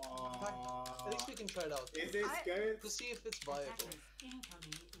 I know, but Aww. at least we can try it out. Is this I- goats? To see if it's viable. Attackers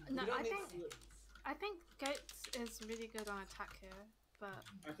incoming in No, We don't I need think to- I think Goats is really good on attack here, but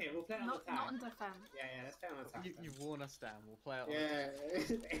Okay, we'll play it on not attack. on defense. Yeah, let's play on attack. You, then. you've worn us down. We'll play it on. Yeah,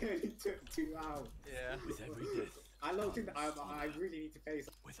 it only took 2 hours. Yeah. With every death, I logged in. I really need to face.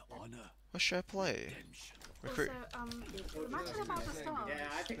 with honor, What should I play? redemption. Recruit. Also, the match is about to start. Yeah,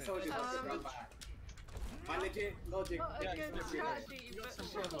 I think soldiers have to run back. My legit logic. Not a Yeah, good it's strategy, got some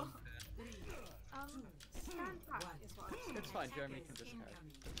but problem. stand back is what I'm saying. It's fine. Jeremy can just go.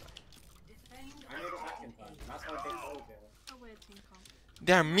 I made it back in time. That's why I think soldier. A weird team comp.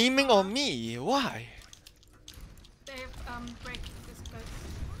 They're memeing on me. Why? They've break this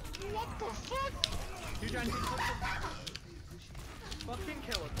Goats. What the fuck? You don't need to fucking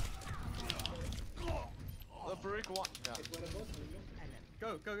kill him. The brick one. Yeah. It's where the boss is.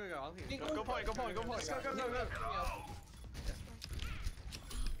 Go. I'll hit you. Go point. Go. Go.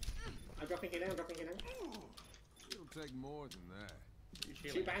 I'm dropping in. It'll take more than that. You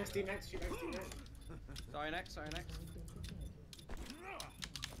shield Shoot him. bangs, D max. Sorry, next.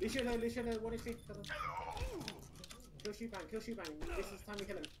 Lucio, what is it? Kill shoot bang. This is time to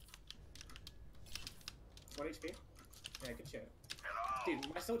kill him. 1 HP. Yeah, good shit.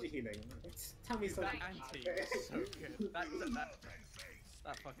 Dude, my soldier healing. Tell me That something. anti is so good.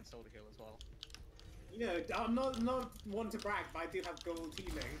 That fucking soldier heal as well. You know, I'm not one to brag, but I do have gold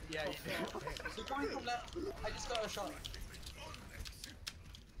healing. Yeah, you do. So coming from left, I just got a shot.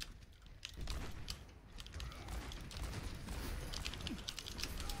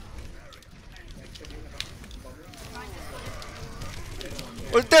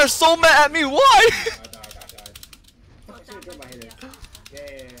 Well, they're so mad at me. Why? I died. I should have dropped my healing.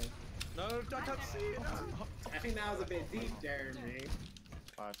 Yeah. No, I can't see it. I think that was a bit deep, Jeremy.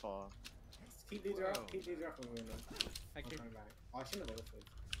 5-4. Keep these up and win them. Thank you. Coming back. Oh, I shouldn't have ulted.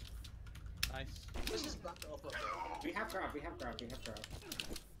 Nice. Let's just back off up there. We have grab. I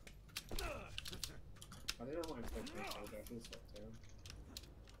didn't want to take this soldier, I should have swapped to him.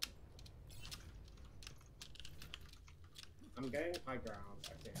 I'm going high ground,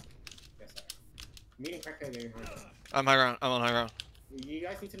 I think. Yes, I am. Me and Cracker are going high ground. I'm high ground. I'm on high ground. You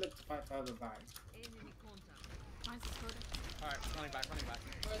guys need to look to fight further back. Mine's exploded. Alright, running back.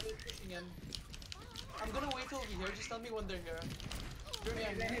 Alright, they're pushing in. I'm gonna wait over here, just tell me when they're here. Jeremy,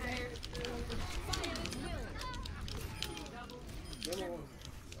 I'm here. No.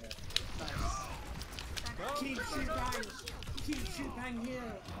 Nice. Keep shoot bang here.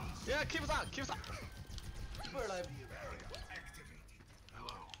 Yeah, keep that. We're alive.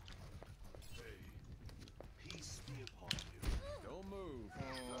 Peace be upon you. Don't move.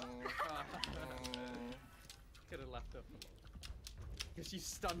 Could have left her. Because you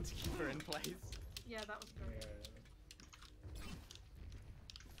stunned to keep her in place. Yeah, that was great.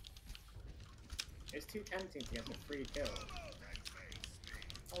 It's too tempting to get the free kill.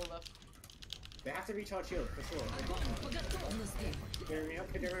 All left. They have to recharge shield for sure. Jeremy,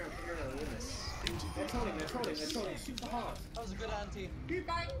 up, get around, win this. They're trolling, super hard. That was a good anti. You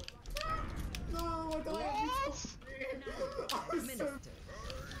bang! No, I don't want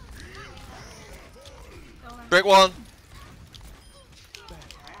Break one.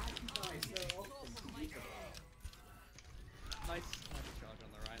 Nice charge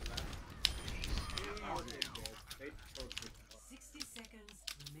on the right there. 60 seconds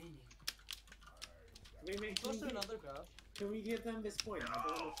remaining. Close to another grab. Can we give them this point? I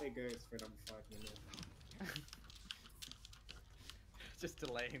don't want to play ghosts for another 5 minutes. Just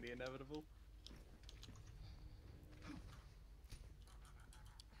delaying the inevitable.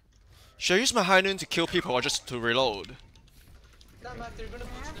 Should I use my high noon to kill people or just to reload? That Mac, they're gonna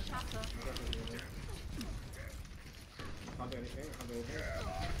push this. Can't do anything. Can't do anything.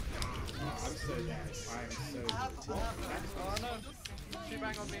 Oh, I'm so dead. I'm so dead. Oh no! She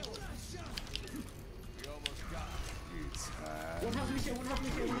bang on me. One health Lucio, one health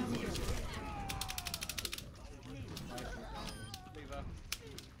Lucio, one health Lucio. Leave her.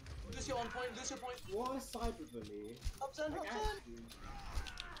 Lucio on point, Lucio point. What a cyber bully. Upsend, Like, upsend. actually.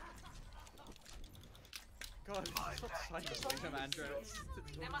 God, stop cycling him, Andrew.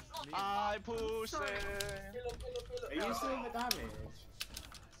 I push it. Are you seeing the damage?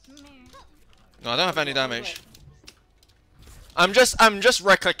 No, I don't have any damage. I'm just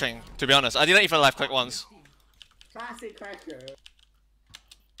right clicking, to be honest. I didn't even left click once. Classic cracker.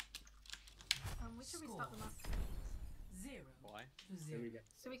 We should restart the map. 0 Why? to 0. Here we go.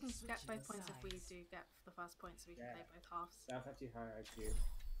 So we can get both points if we do get the first point, so we can play both halves. That's actually high IQ.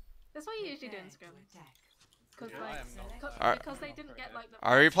 That's what you usually do in Scrim. Because Yeah, I am not. because they didn't get like the.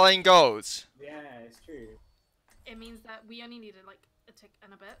 Are we playing goats? Yeah, it's true. It means that we only needed like a tick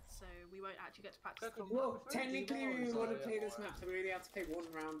and a bit, so we won't actually get to practice. Well, technically we want to play this map, so we only have to play one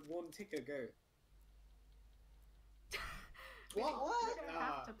round, one ticker go. We What? don't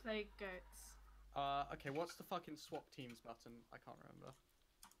have to play goats. Okay, what's the fucking swap teams button? I can't remember.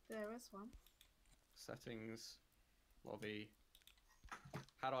 There is one. Settings, lobby.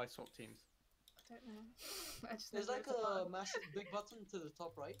 How do I swap teams? I don't know. I just There's know like there's a button. massive big button to the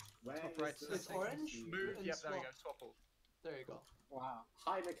top right. Where Top is right the settings. It's orange. Move. And Yep, there we swap. go. Swap all. There you go. Wow,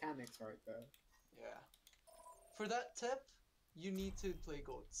 high mechanics right there. Yeah. For that tip, you need to play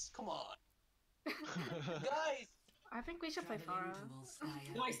goats. Come on, guys. I think we should play Farah.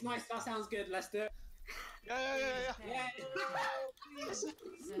 Nice, nice, that sounds good, let's do it. Yeah. Select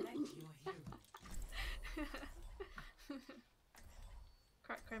your hero.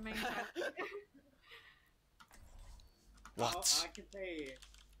 Crack main. What? Oh, I can play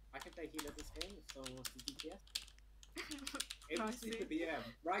healer this game if someone wants to DPS. It's the BM.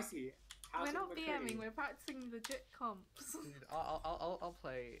 Ricey, how's We're your not McCree? BMing, we're practicing legit comps. Dude, I'll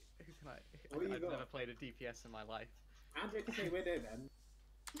play. Who can I? What you I've got? never played a DPS in my life. Andrew can play Widow then.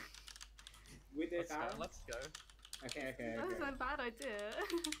 Widow Let's go. down? Let's go. Okay. That was a bad idea.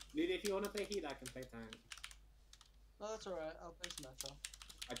 Lily, if you want to play healer, I can play tank. No, that's alright. I'll play some Meta.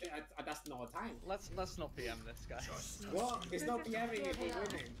 I think that's not a tank. Let's not PM this guy. What? It's not BMing if we're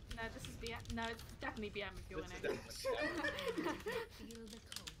winning. No, this is BM. No, it's definitely BM if you're This is winning. Feel the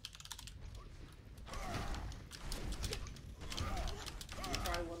cold. You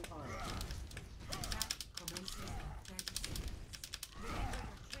try one time. Commencing in 30 seconds.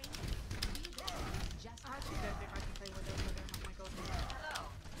 I actually don't think I can play Widow if I don't have my gold.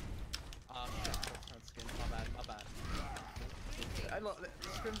 Shit, that's skin. My bad. Look,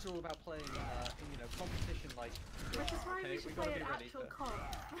 Scrim's all about playing, competition like. Which is why Okay, we we should gotta play be an ready actual for. comp.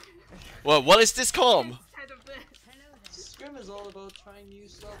 Well, what is this com? Instead of this. Scrim is all about trying new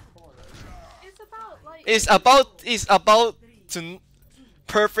stuff. Come on, guys. It's about like. It's about to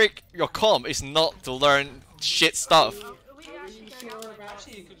perfect your com. It's not to learn shit stuff. We actually don't have like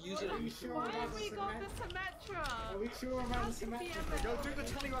Actually, you could use it. Are you sure Why about have the we got Symmetra? the Symmetra? Are we sure about the Symmetra? Go do the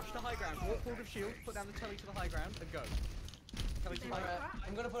telly rush to high ground. Walk forward of shield. Put down the telly to the high ground and go. Telly to high ground. Alright,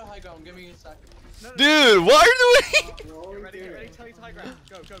 I'm gonna put a high ground. Give me a sec. No. Dude, what are you doing? We're Get ready. Telly to high ground.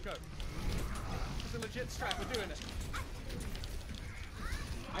 Go. It's a legit strat. We're doing it.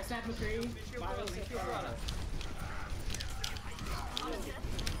 I said McCree. Shield runner. Shield runner.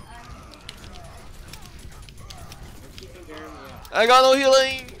 I got no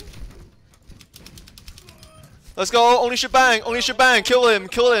healing. Let's go. Only shebang. Kill him.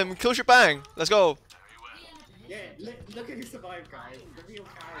 Kill shebang. Let's go. Yeah, look at who survived, guys. The real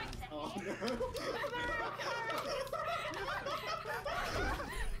Karens. Oh no.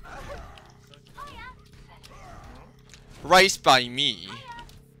 Rice by me.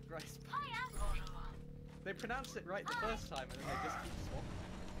 Christ. They pronounced it right the first time and then they just keep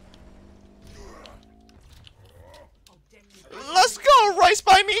swapping. Let's go. Rice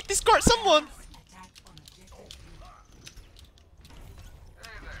by me. Discard someone. Attack on objective.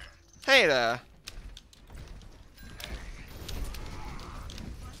 Hey there.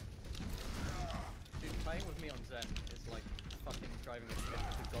 Zen is like fucking driving a ship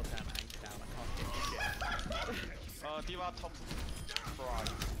with the goddamn anchor down. I can't get shit. D.Va top right.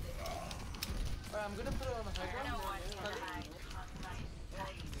 Alright, I'm gonna put it on the high ground.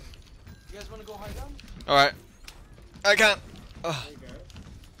 You guys wanna go high ground? Alright. I can't. Ugh. There you go.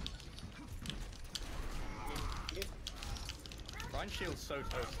 Ryan Shield's so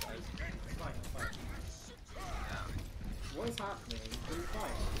toast, guys. It's fine, it's fine. What is happening? Can you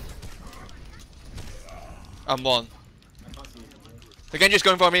fight? I'm one. I can't see you. The Genji's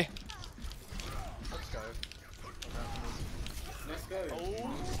going for me. Let's go. Let's go.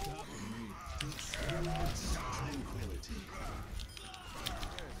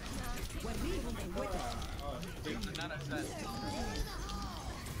 Oh, Big- Nano Zen.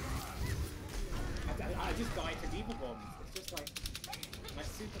 I just died to D.Va bombs. It's just like my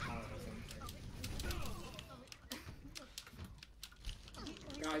superpower or something.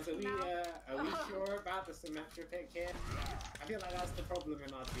 Guys, are we sure about the Symmetra pick here? I feel like that's the problem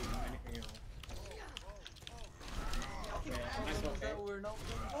in our team than anything else. Yeah, nice one, That we're not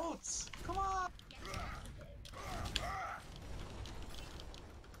getting votes. Come on.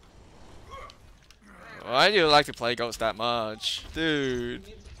 Why do you like to play Ghost that much? We Dude.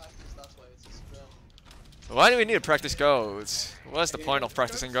 need to practice, that's why it's a scrim. Why do we need to practice Ghosts? What's the point of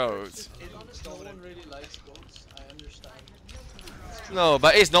practicing Ghosts? To be honest, no one really likes goats. I understand. No,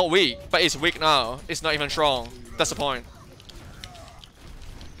 but it's not weak. But it's weak now. It's not even strong. That's the point.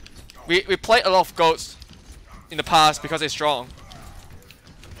 We played a lot of Goats in the past because it's strong.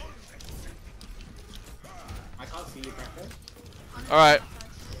 I can't see you, Cracker. Alright.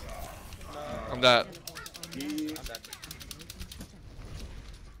 I'm dead. I'm dead.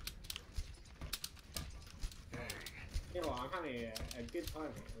 You know what, I'm having a good time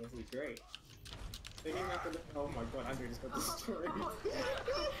here. This is great. They didn't have to look. Oh my god, Andrew just got destroyed. I was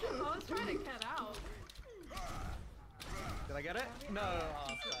trying to get out. Did I get it? No. Oh,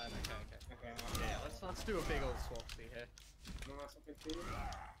 fine. Okay. Okay, Yeah, let's do a big old swapsy here. no, that's something too.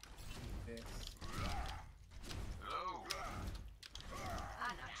 This.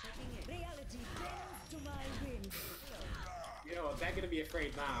 You know what, they're gonna be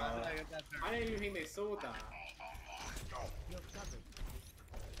afraid now. I don't even think they saw that.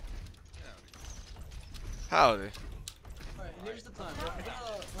 Howdy. Alright, here's the time.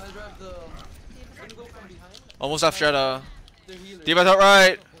 When I drive the... I'm gonna go from behind. Almost off Shadow. The healer. D.Va top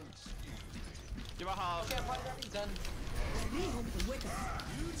right. D.Va half. Okay, I'm fine driving Zen.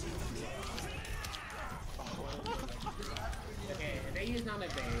 Okay, they use Nano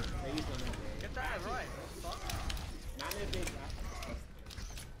Base. They use Nano Base. Get that right. What the fuck? Nano Base.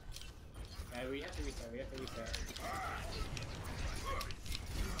 We have to reset. We have to reset.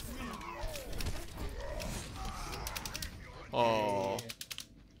 Oh.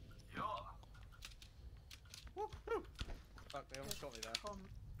 Fuck, they almost got me there.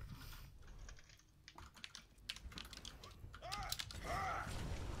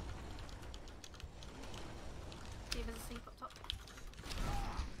 D.Va's asleep up top.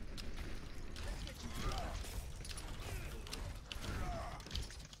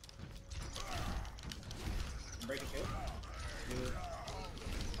 Break a kill. Good.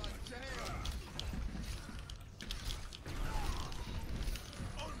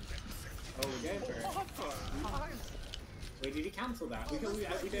 Oh, we're going for it. Wait, did he cancel that? We don't win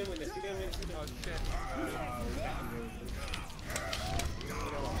this. We don't win this. We don't win this. Oh shit. We definitely win this. You know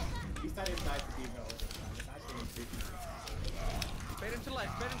what? We started inside the D.Va all the time. It's actually improving. Bait into the ledge.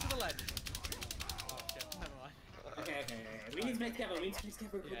 Bait into the ledge. Oh shit. Never mind. Okay. We need to make together. We need to make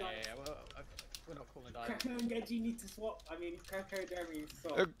together. Yeah. We're not calling dive. Cracker and Genji need to swap. I mean, Cracker and Jeremy need to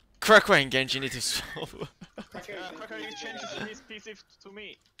swap. Cracker and Genji need to solve. Cracker and Cracker, you changed his PC to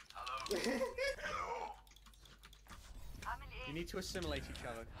me. You need to assimilate each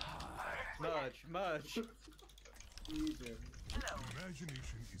other. Merge. Fusion.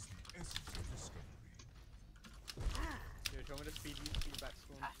 Imagination is the essence of discovery. Dude, do you want me to speed back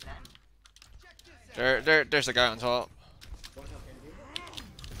spawn? There's a guy on top. What else can you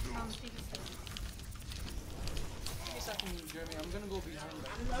D.Va's asleep. Give me a second, Jeremy. I'm gonna go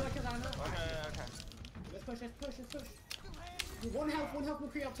behind that. Okay. Let's push. One health,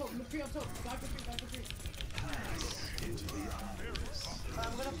 McCree up top. Dive for three.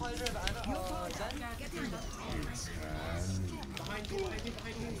 I'm gonna play drive Anna. Zen. Yeah, get behind us. Behind you. Get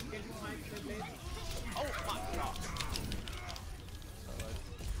behind the blade. Oh my god.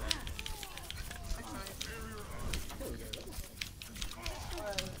 I tried. There we go.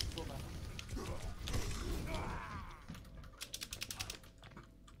 Alright, let's go back. Nice.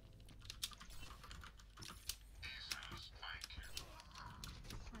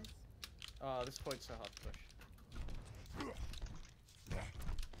 This point's so hard to push.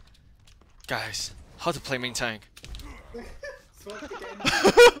 Guys, how to play main tank? Swap to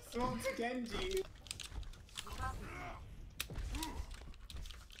Genji. Swap to Genji.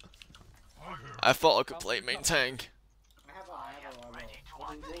 I thought I could play main tank. I have a.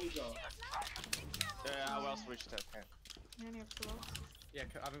 What do you got? Yeah, I will switch that. Okay. You only have 2 ults. Yeah,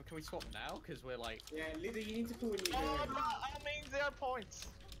 I mean, can we swap now? Because we're like. Yeah, Lida, you need to pull when you Oh, go. no, I mean their points.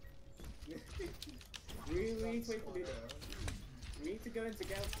 we need to wait for Lida. We need to go in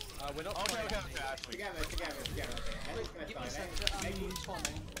together. We're not. Okay, playing. okay, okay, actually. Together. Okay, let's go Give me a die.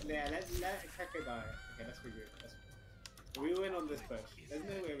 second. Yeah, let Keke die. Okay, let's regroup. We win on this push. There's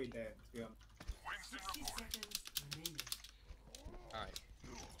no way we don't, to be honest. 60 seconds remaining. Alright.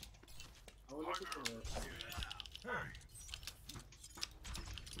 I wonder if we can work.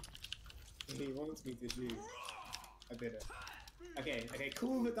 He wants me to shoot. I did it. Okay,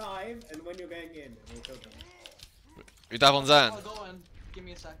 cool the dive, and when you're going in, we'll kill them. You dive on Zan. I'll go in. Give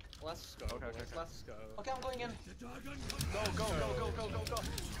me a sec. Let's go. Okay, Boys, let's go. Okay, I'm going in. Go.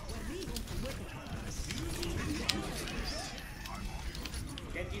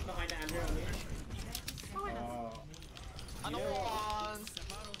 Genji's behind Andrew on me. Oh. Another one.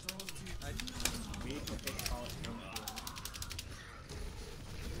 We need to pick out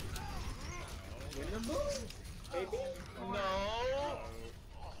Winnable? Maybe? No.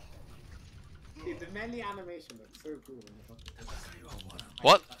 Dude, the melee animation looks so cool when you're talking.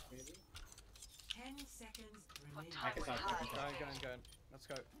 What? 10 seconds remaining. I can start. Going. Let's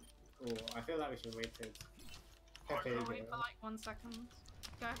go. Oh, I feel like we should wait till Pepe I'll wait go. for like 1 second.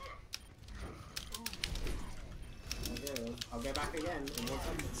 Go. I'll go back again in 1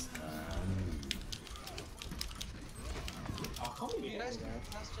 second. Oh, come on, You guys,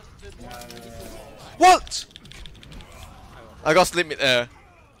 that's just a bit more really cool. What? I got sleep mid air.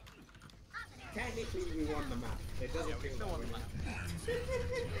 Technically, we won the match. It doesn't feel like we won.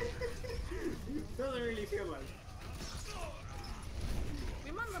 Doesn't really feel like.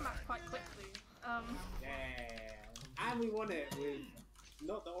 We won the map quite quickly. Yeah. And we won it with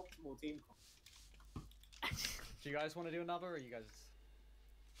not the optimal team. Do you guys want to do another, or you guys?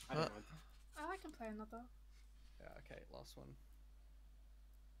 I don't know. I can play another. Yeah. Okay. Last one.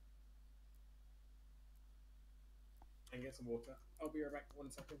 And get some water. I'll be right back 1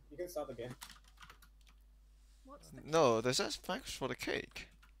 second. You can start again. What's the No, there's just thanks for the cake.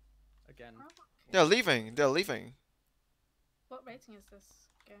 Again. They're leaving. They're leaving. What rating is this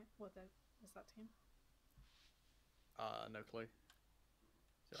game? What is that team? No clue.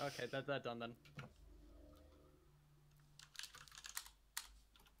 So, okay, they're done then.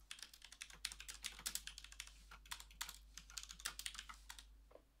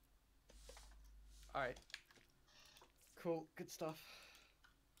 Alright. Cool, good stuff.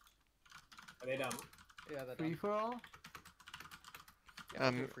 Are they done? Yeah, they're Free done. for all? Yeah,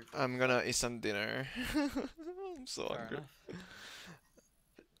 we'll do it free for all. I'm gonna eat some dinner. I'm so Fair hungry. enough.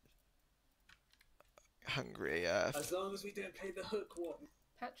 Hungry AF. As long as we don't play the hook one.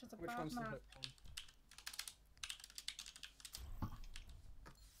 Petra's a Which bad one's the map. hook one?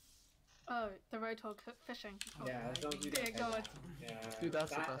 Oh, the Roadhog fishing. Oh, Yeah, as long as we don't yeah, play go on. that. Yeah. Dude, that's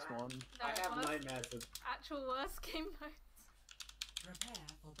the That- best one. No, I have worst- nightmares of. actual worst game mode. Prepare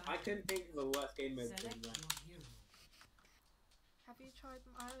for I battle. couldn't think of the worst game mode Select than that. your hero. Have you tried?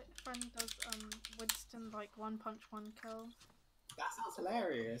 My friend does Winston like 1 punch 1 kill. That sounds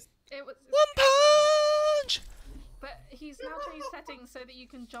hilarious. It was, One punch. but he's now changed settings so that you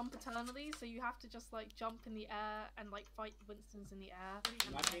can jump eternally. So you have to just like jump in the air and like fight Winstons in the air.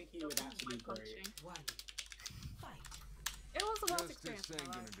 And I then think he would double actually be by great. punching. One. Fight. It was the worst Justice experience of ain't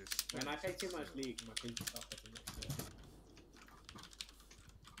my gonna life. dispense. When I play too much League, my pinky stuff doesn't make sense.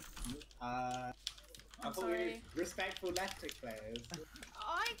 I I'm thought we were sorry. respectful left-click players.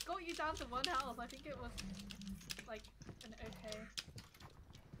 I got you down to 1 health. I think it was like an okay.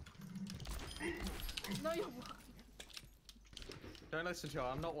 No, you're one. Don't listen to her,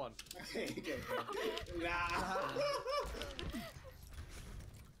 I'm not one. Okay. Nah.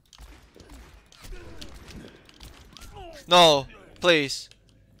 No, please.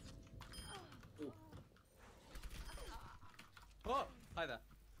 Oh! Hi there.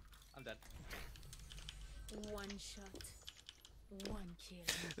 I'm dead. One shot. One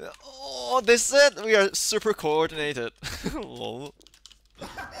kill. Oh, they said we are super coordinated. Lol.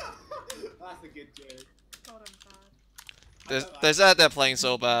 That's a good joke. God, I'm bad. They said they're playing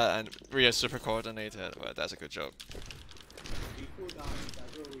so bad and we are super coordinated. Well, that's a good joke. We cool down,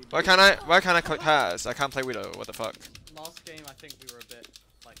 that's what we do. Why can't I click has? I can't play Widow. What the fuck? Last game, I think we were a bit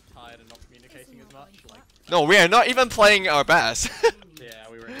like tired and not communicating as much. Like, No, we are not even playing our best. yeah,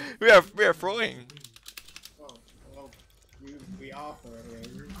 we were. we are throwing. Well, we are for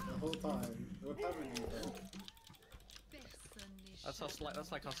it, the whole time.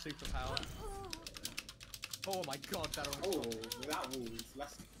 That's like our superpower. Oh my god, that Oh, almost. that was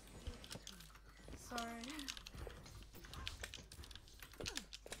less. Sorry.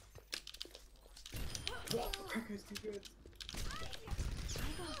 What? Cracker's too good.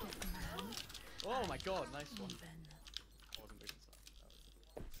 Oh my god, nice one. I wasn't big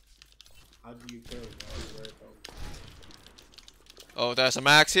inside. How do you kill the roadhog? Oh, there's a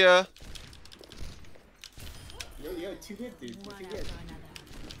max here. Yo, too good, dude. You're too good.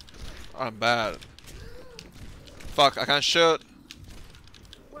 I'm bad. Fuck, I can't shoot.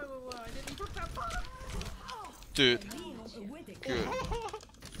 Whoa, I didn't put that far. Dude. Good.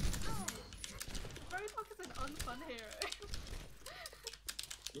 Roadhog is an unfun hero.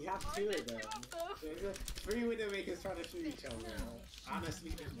 You have two of them. There's three Widowmakers trying to shoot each other.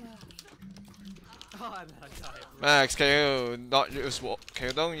 Honestly. Oh, and then I died. Max, can you not use can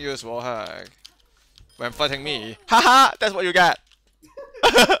you don't use wallhack when fighting me? Haha, that's what you get.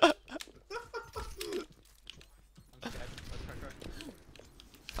 I'm scared. Let's try.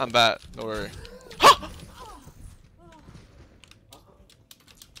 I'm bad. Don't worry.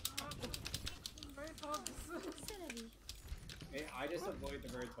 Roadhogs. Hey, I just avoid the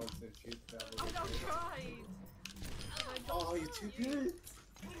roadhogs and shoot the I other don't tried. Oh, you're too good.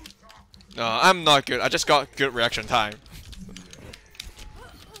 No, I'm not good. I just got good reaction time.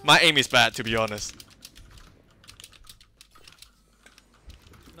 My aim is bad, to be honest.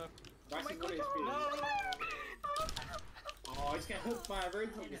 No. Rising 1 HP. Oh, I just get hooked by a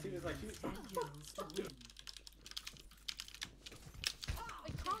roadhog as soon as I shoot. I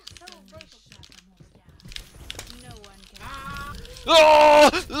can't tell Roadhog. No one can. Oh!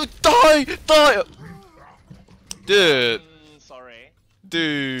 Die! Dude. Sorry.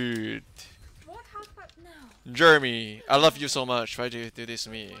 Dude. What has that? No. Jeremy, I love you so much. Why do you do this to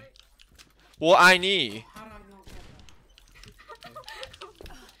me? What I need? How did I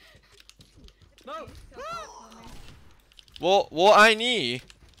not get No! What I need?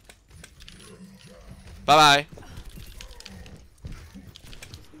 Bye bye. that?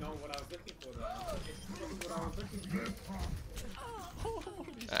 No, what I was looking for though. It's not what I was looking for.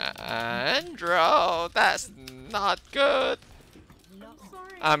 Andrew, that's not good.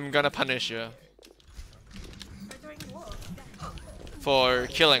 Sorry. I'm gonna punish you By doing what? for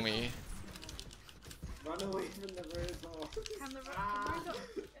killing me. Run away from the roadhog. Can the Roadhog?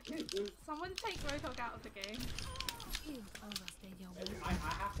 Okay, someone take Roadhog out of the game. I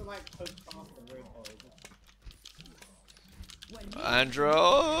have to like push past the roadhog. Andrew.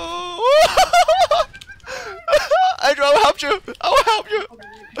 Andrew, I will help you. I will help you.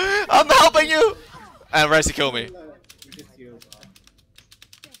 I'm helping you. And Ricey killed me. You just healed.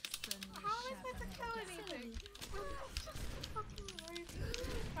 How am I supposed to kill anything? Just fucking Roadhog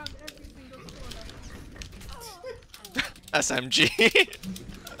found every single corner. SMG.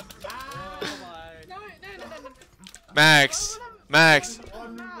 Oh my. No. Max.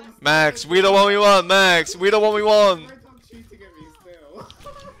 Max, we the one we want. Max, we the one we want. Roadhog shooting at me still.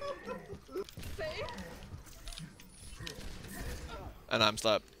 See? And I'm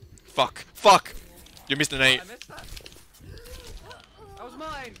slapped. Fuck. You missed an 8. I missed that. That was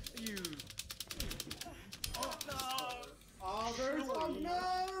mine. You. Oh, roadhog,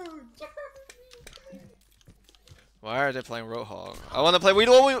 no! Why are they playing Roadhog? I want to play. We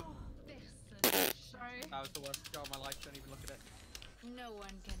the one we. Sorry. That was the worst job of my life. Don't even look at it. No one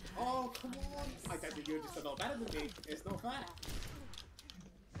can. Oh, come on! I don't think you're just a lot better than me. It's not fair.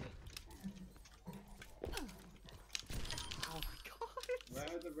 Oh my god. Where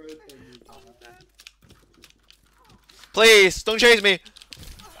are the roadhog? Please don't chase me.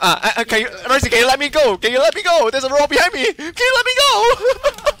 Can you, Ricey, can you let me go? Can you let me go? There's a roll behind me. Can you let me go?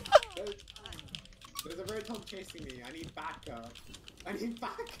 There's a roadhog chasing me. I need backup.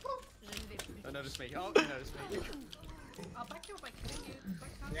 Don't notice me. Oh, you noticed me. I'll back you up by killing you.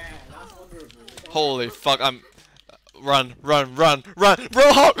 Yeah, that's honorable. Holy fuck! I'm. Run! Roadhog! Run!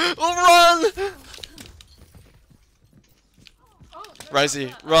 Oh, no,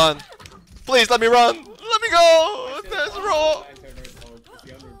 Ricey, run! Please let me run! Let me go! There's a roll. It's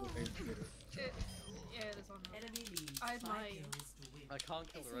the honorable thing to do. Yeah, there's one. Enemy leads. I have 5 my- kills to win. I can't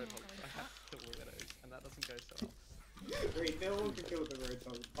kill the roadhog. I have to kill the widows, and that doesn't go so well. Wait, no one can kill the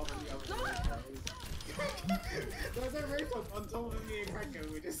roadhog. Probably the other roadhog. There's a roadhog on top of me and Cracker.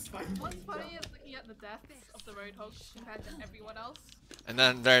 We just like. What's funny is looking at the deaths of the Roadhog compared to everyone else. And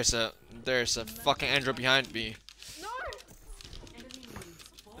then there's a fucking Andrew behind me. No! Enemy leads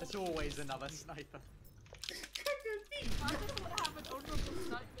 4. There's always another sniper. I just want to have an honorable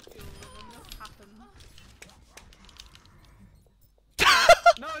sniper kill and then this happened.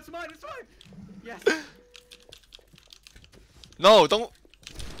 No, it's mine. Yes. No, don't.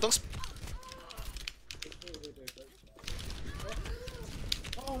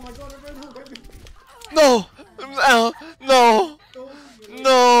 Oh my god, I ran over. No! No!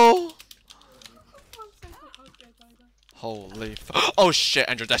 No! Holy oh shit,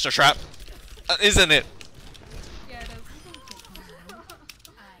 Andrew, that's a trap! Isn't it? Yeah, it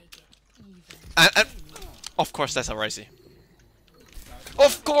is. And of course, that's a Ricey.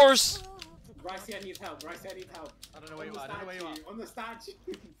 Of course! Ricey, I need help. Ricey, I need help. I don't know where you are. I don't know where you are. On the statue.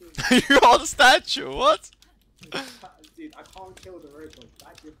 You're on the statue, what? Dude, I can't kill the roadhog. It's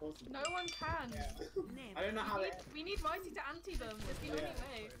actually impossible. No one can. Yeah. I don't know how they. We need Ricey to anti them. It's the only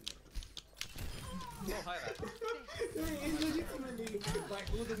way. Oh, hi there. It's legitimately like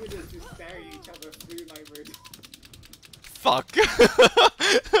all the winners just staring at each other through like road. Fuck.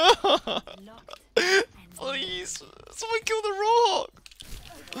 Please, someone kill the rock.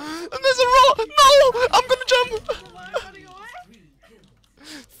 And there's a rock. No, I'm gonna jump.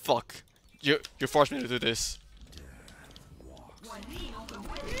 Fuck. You forced me to do this.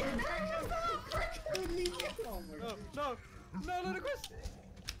 No, no, Chris.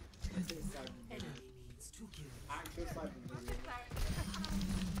 Actual cyber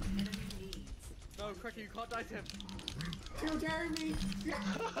No, Cracky, you can't die to him. Kill Jeremy!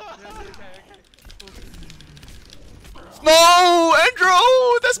 Okay. No,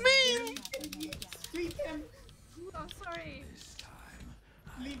 Andrew, that's mean. Sweep him! I'm sorry.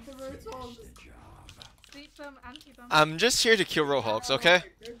 Leave the roadhog! Sleep them, anti them. I'm just here to kill roadhogs, okay?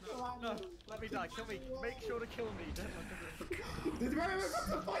 No, let me die. Kill me. Make sure to kill me. The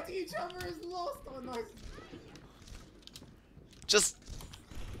roadhogs fighting each other is lost! Oh nice! Just,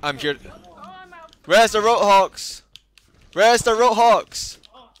 I'm here. Oh, I'm out. Where's the roadhogs? Where's the roadhogs?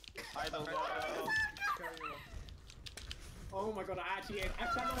 I don't know. Oh my god, I actually ate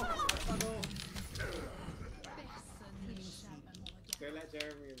F-Channel! Don't let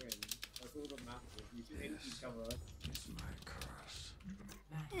Jeremy win. That's all that matters. You should hit each other.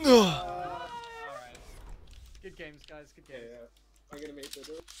 Alright. Good games, guys. Good games. Yeah. I'm gonna make the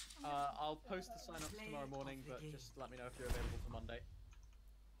door. I'll post the sign-ups tomorrow morning, but just let me know if you're available for Monday.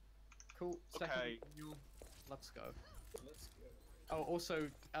 Cool. Second, Okay. let's go. Let's go. Oh, also,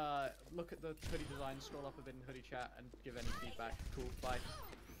 look at the hoodie design, scroll up a bit in hoodie chat, and give any feedback. Cool. Bye.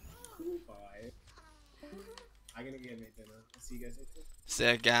 Cool, bye. I'm gonna go make dinner. I'll see you guys later.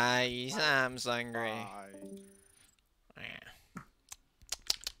 So guys, I'm so hungry.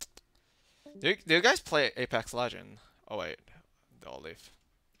 Do you guys play Apex Legend? Oh wait, they'll leave.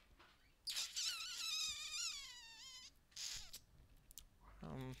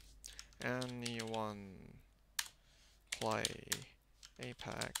 Anyone play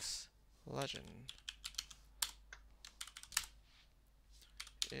Apex Legend?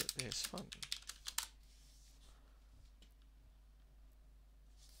 It is fun.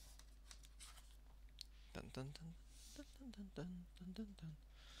 Dun dun dun dun dun dun dun dun dun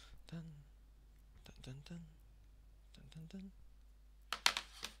dun dun dun dun dun dun.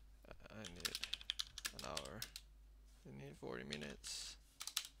 I need an hour. I need 40 minutes.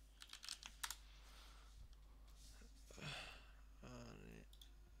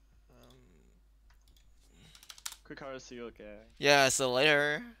 Quick, I'll see you again. Yeah, so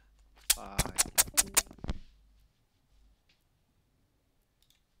later. Bye.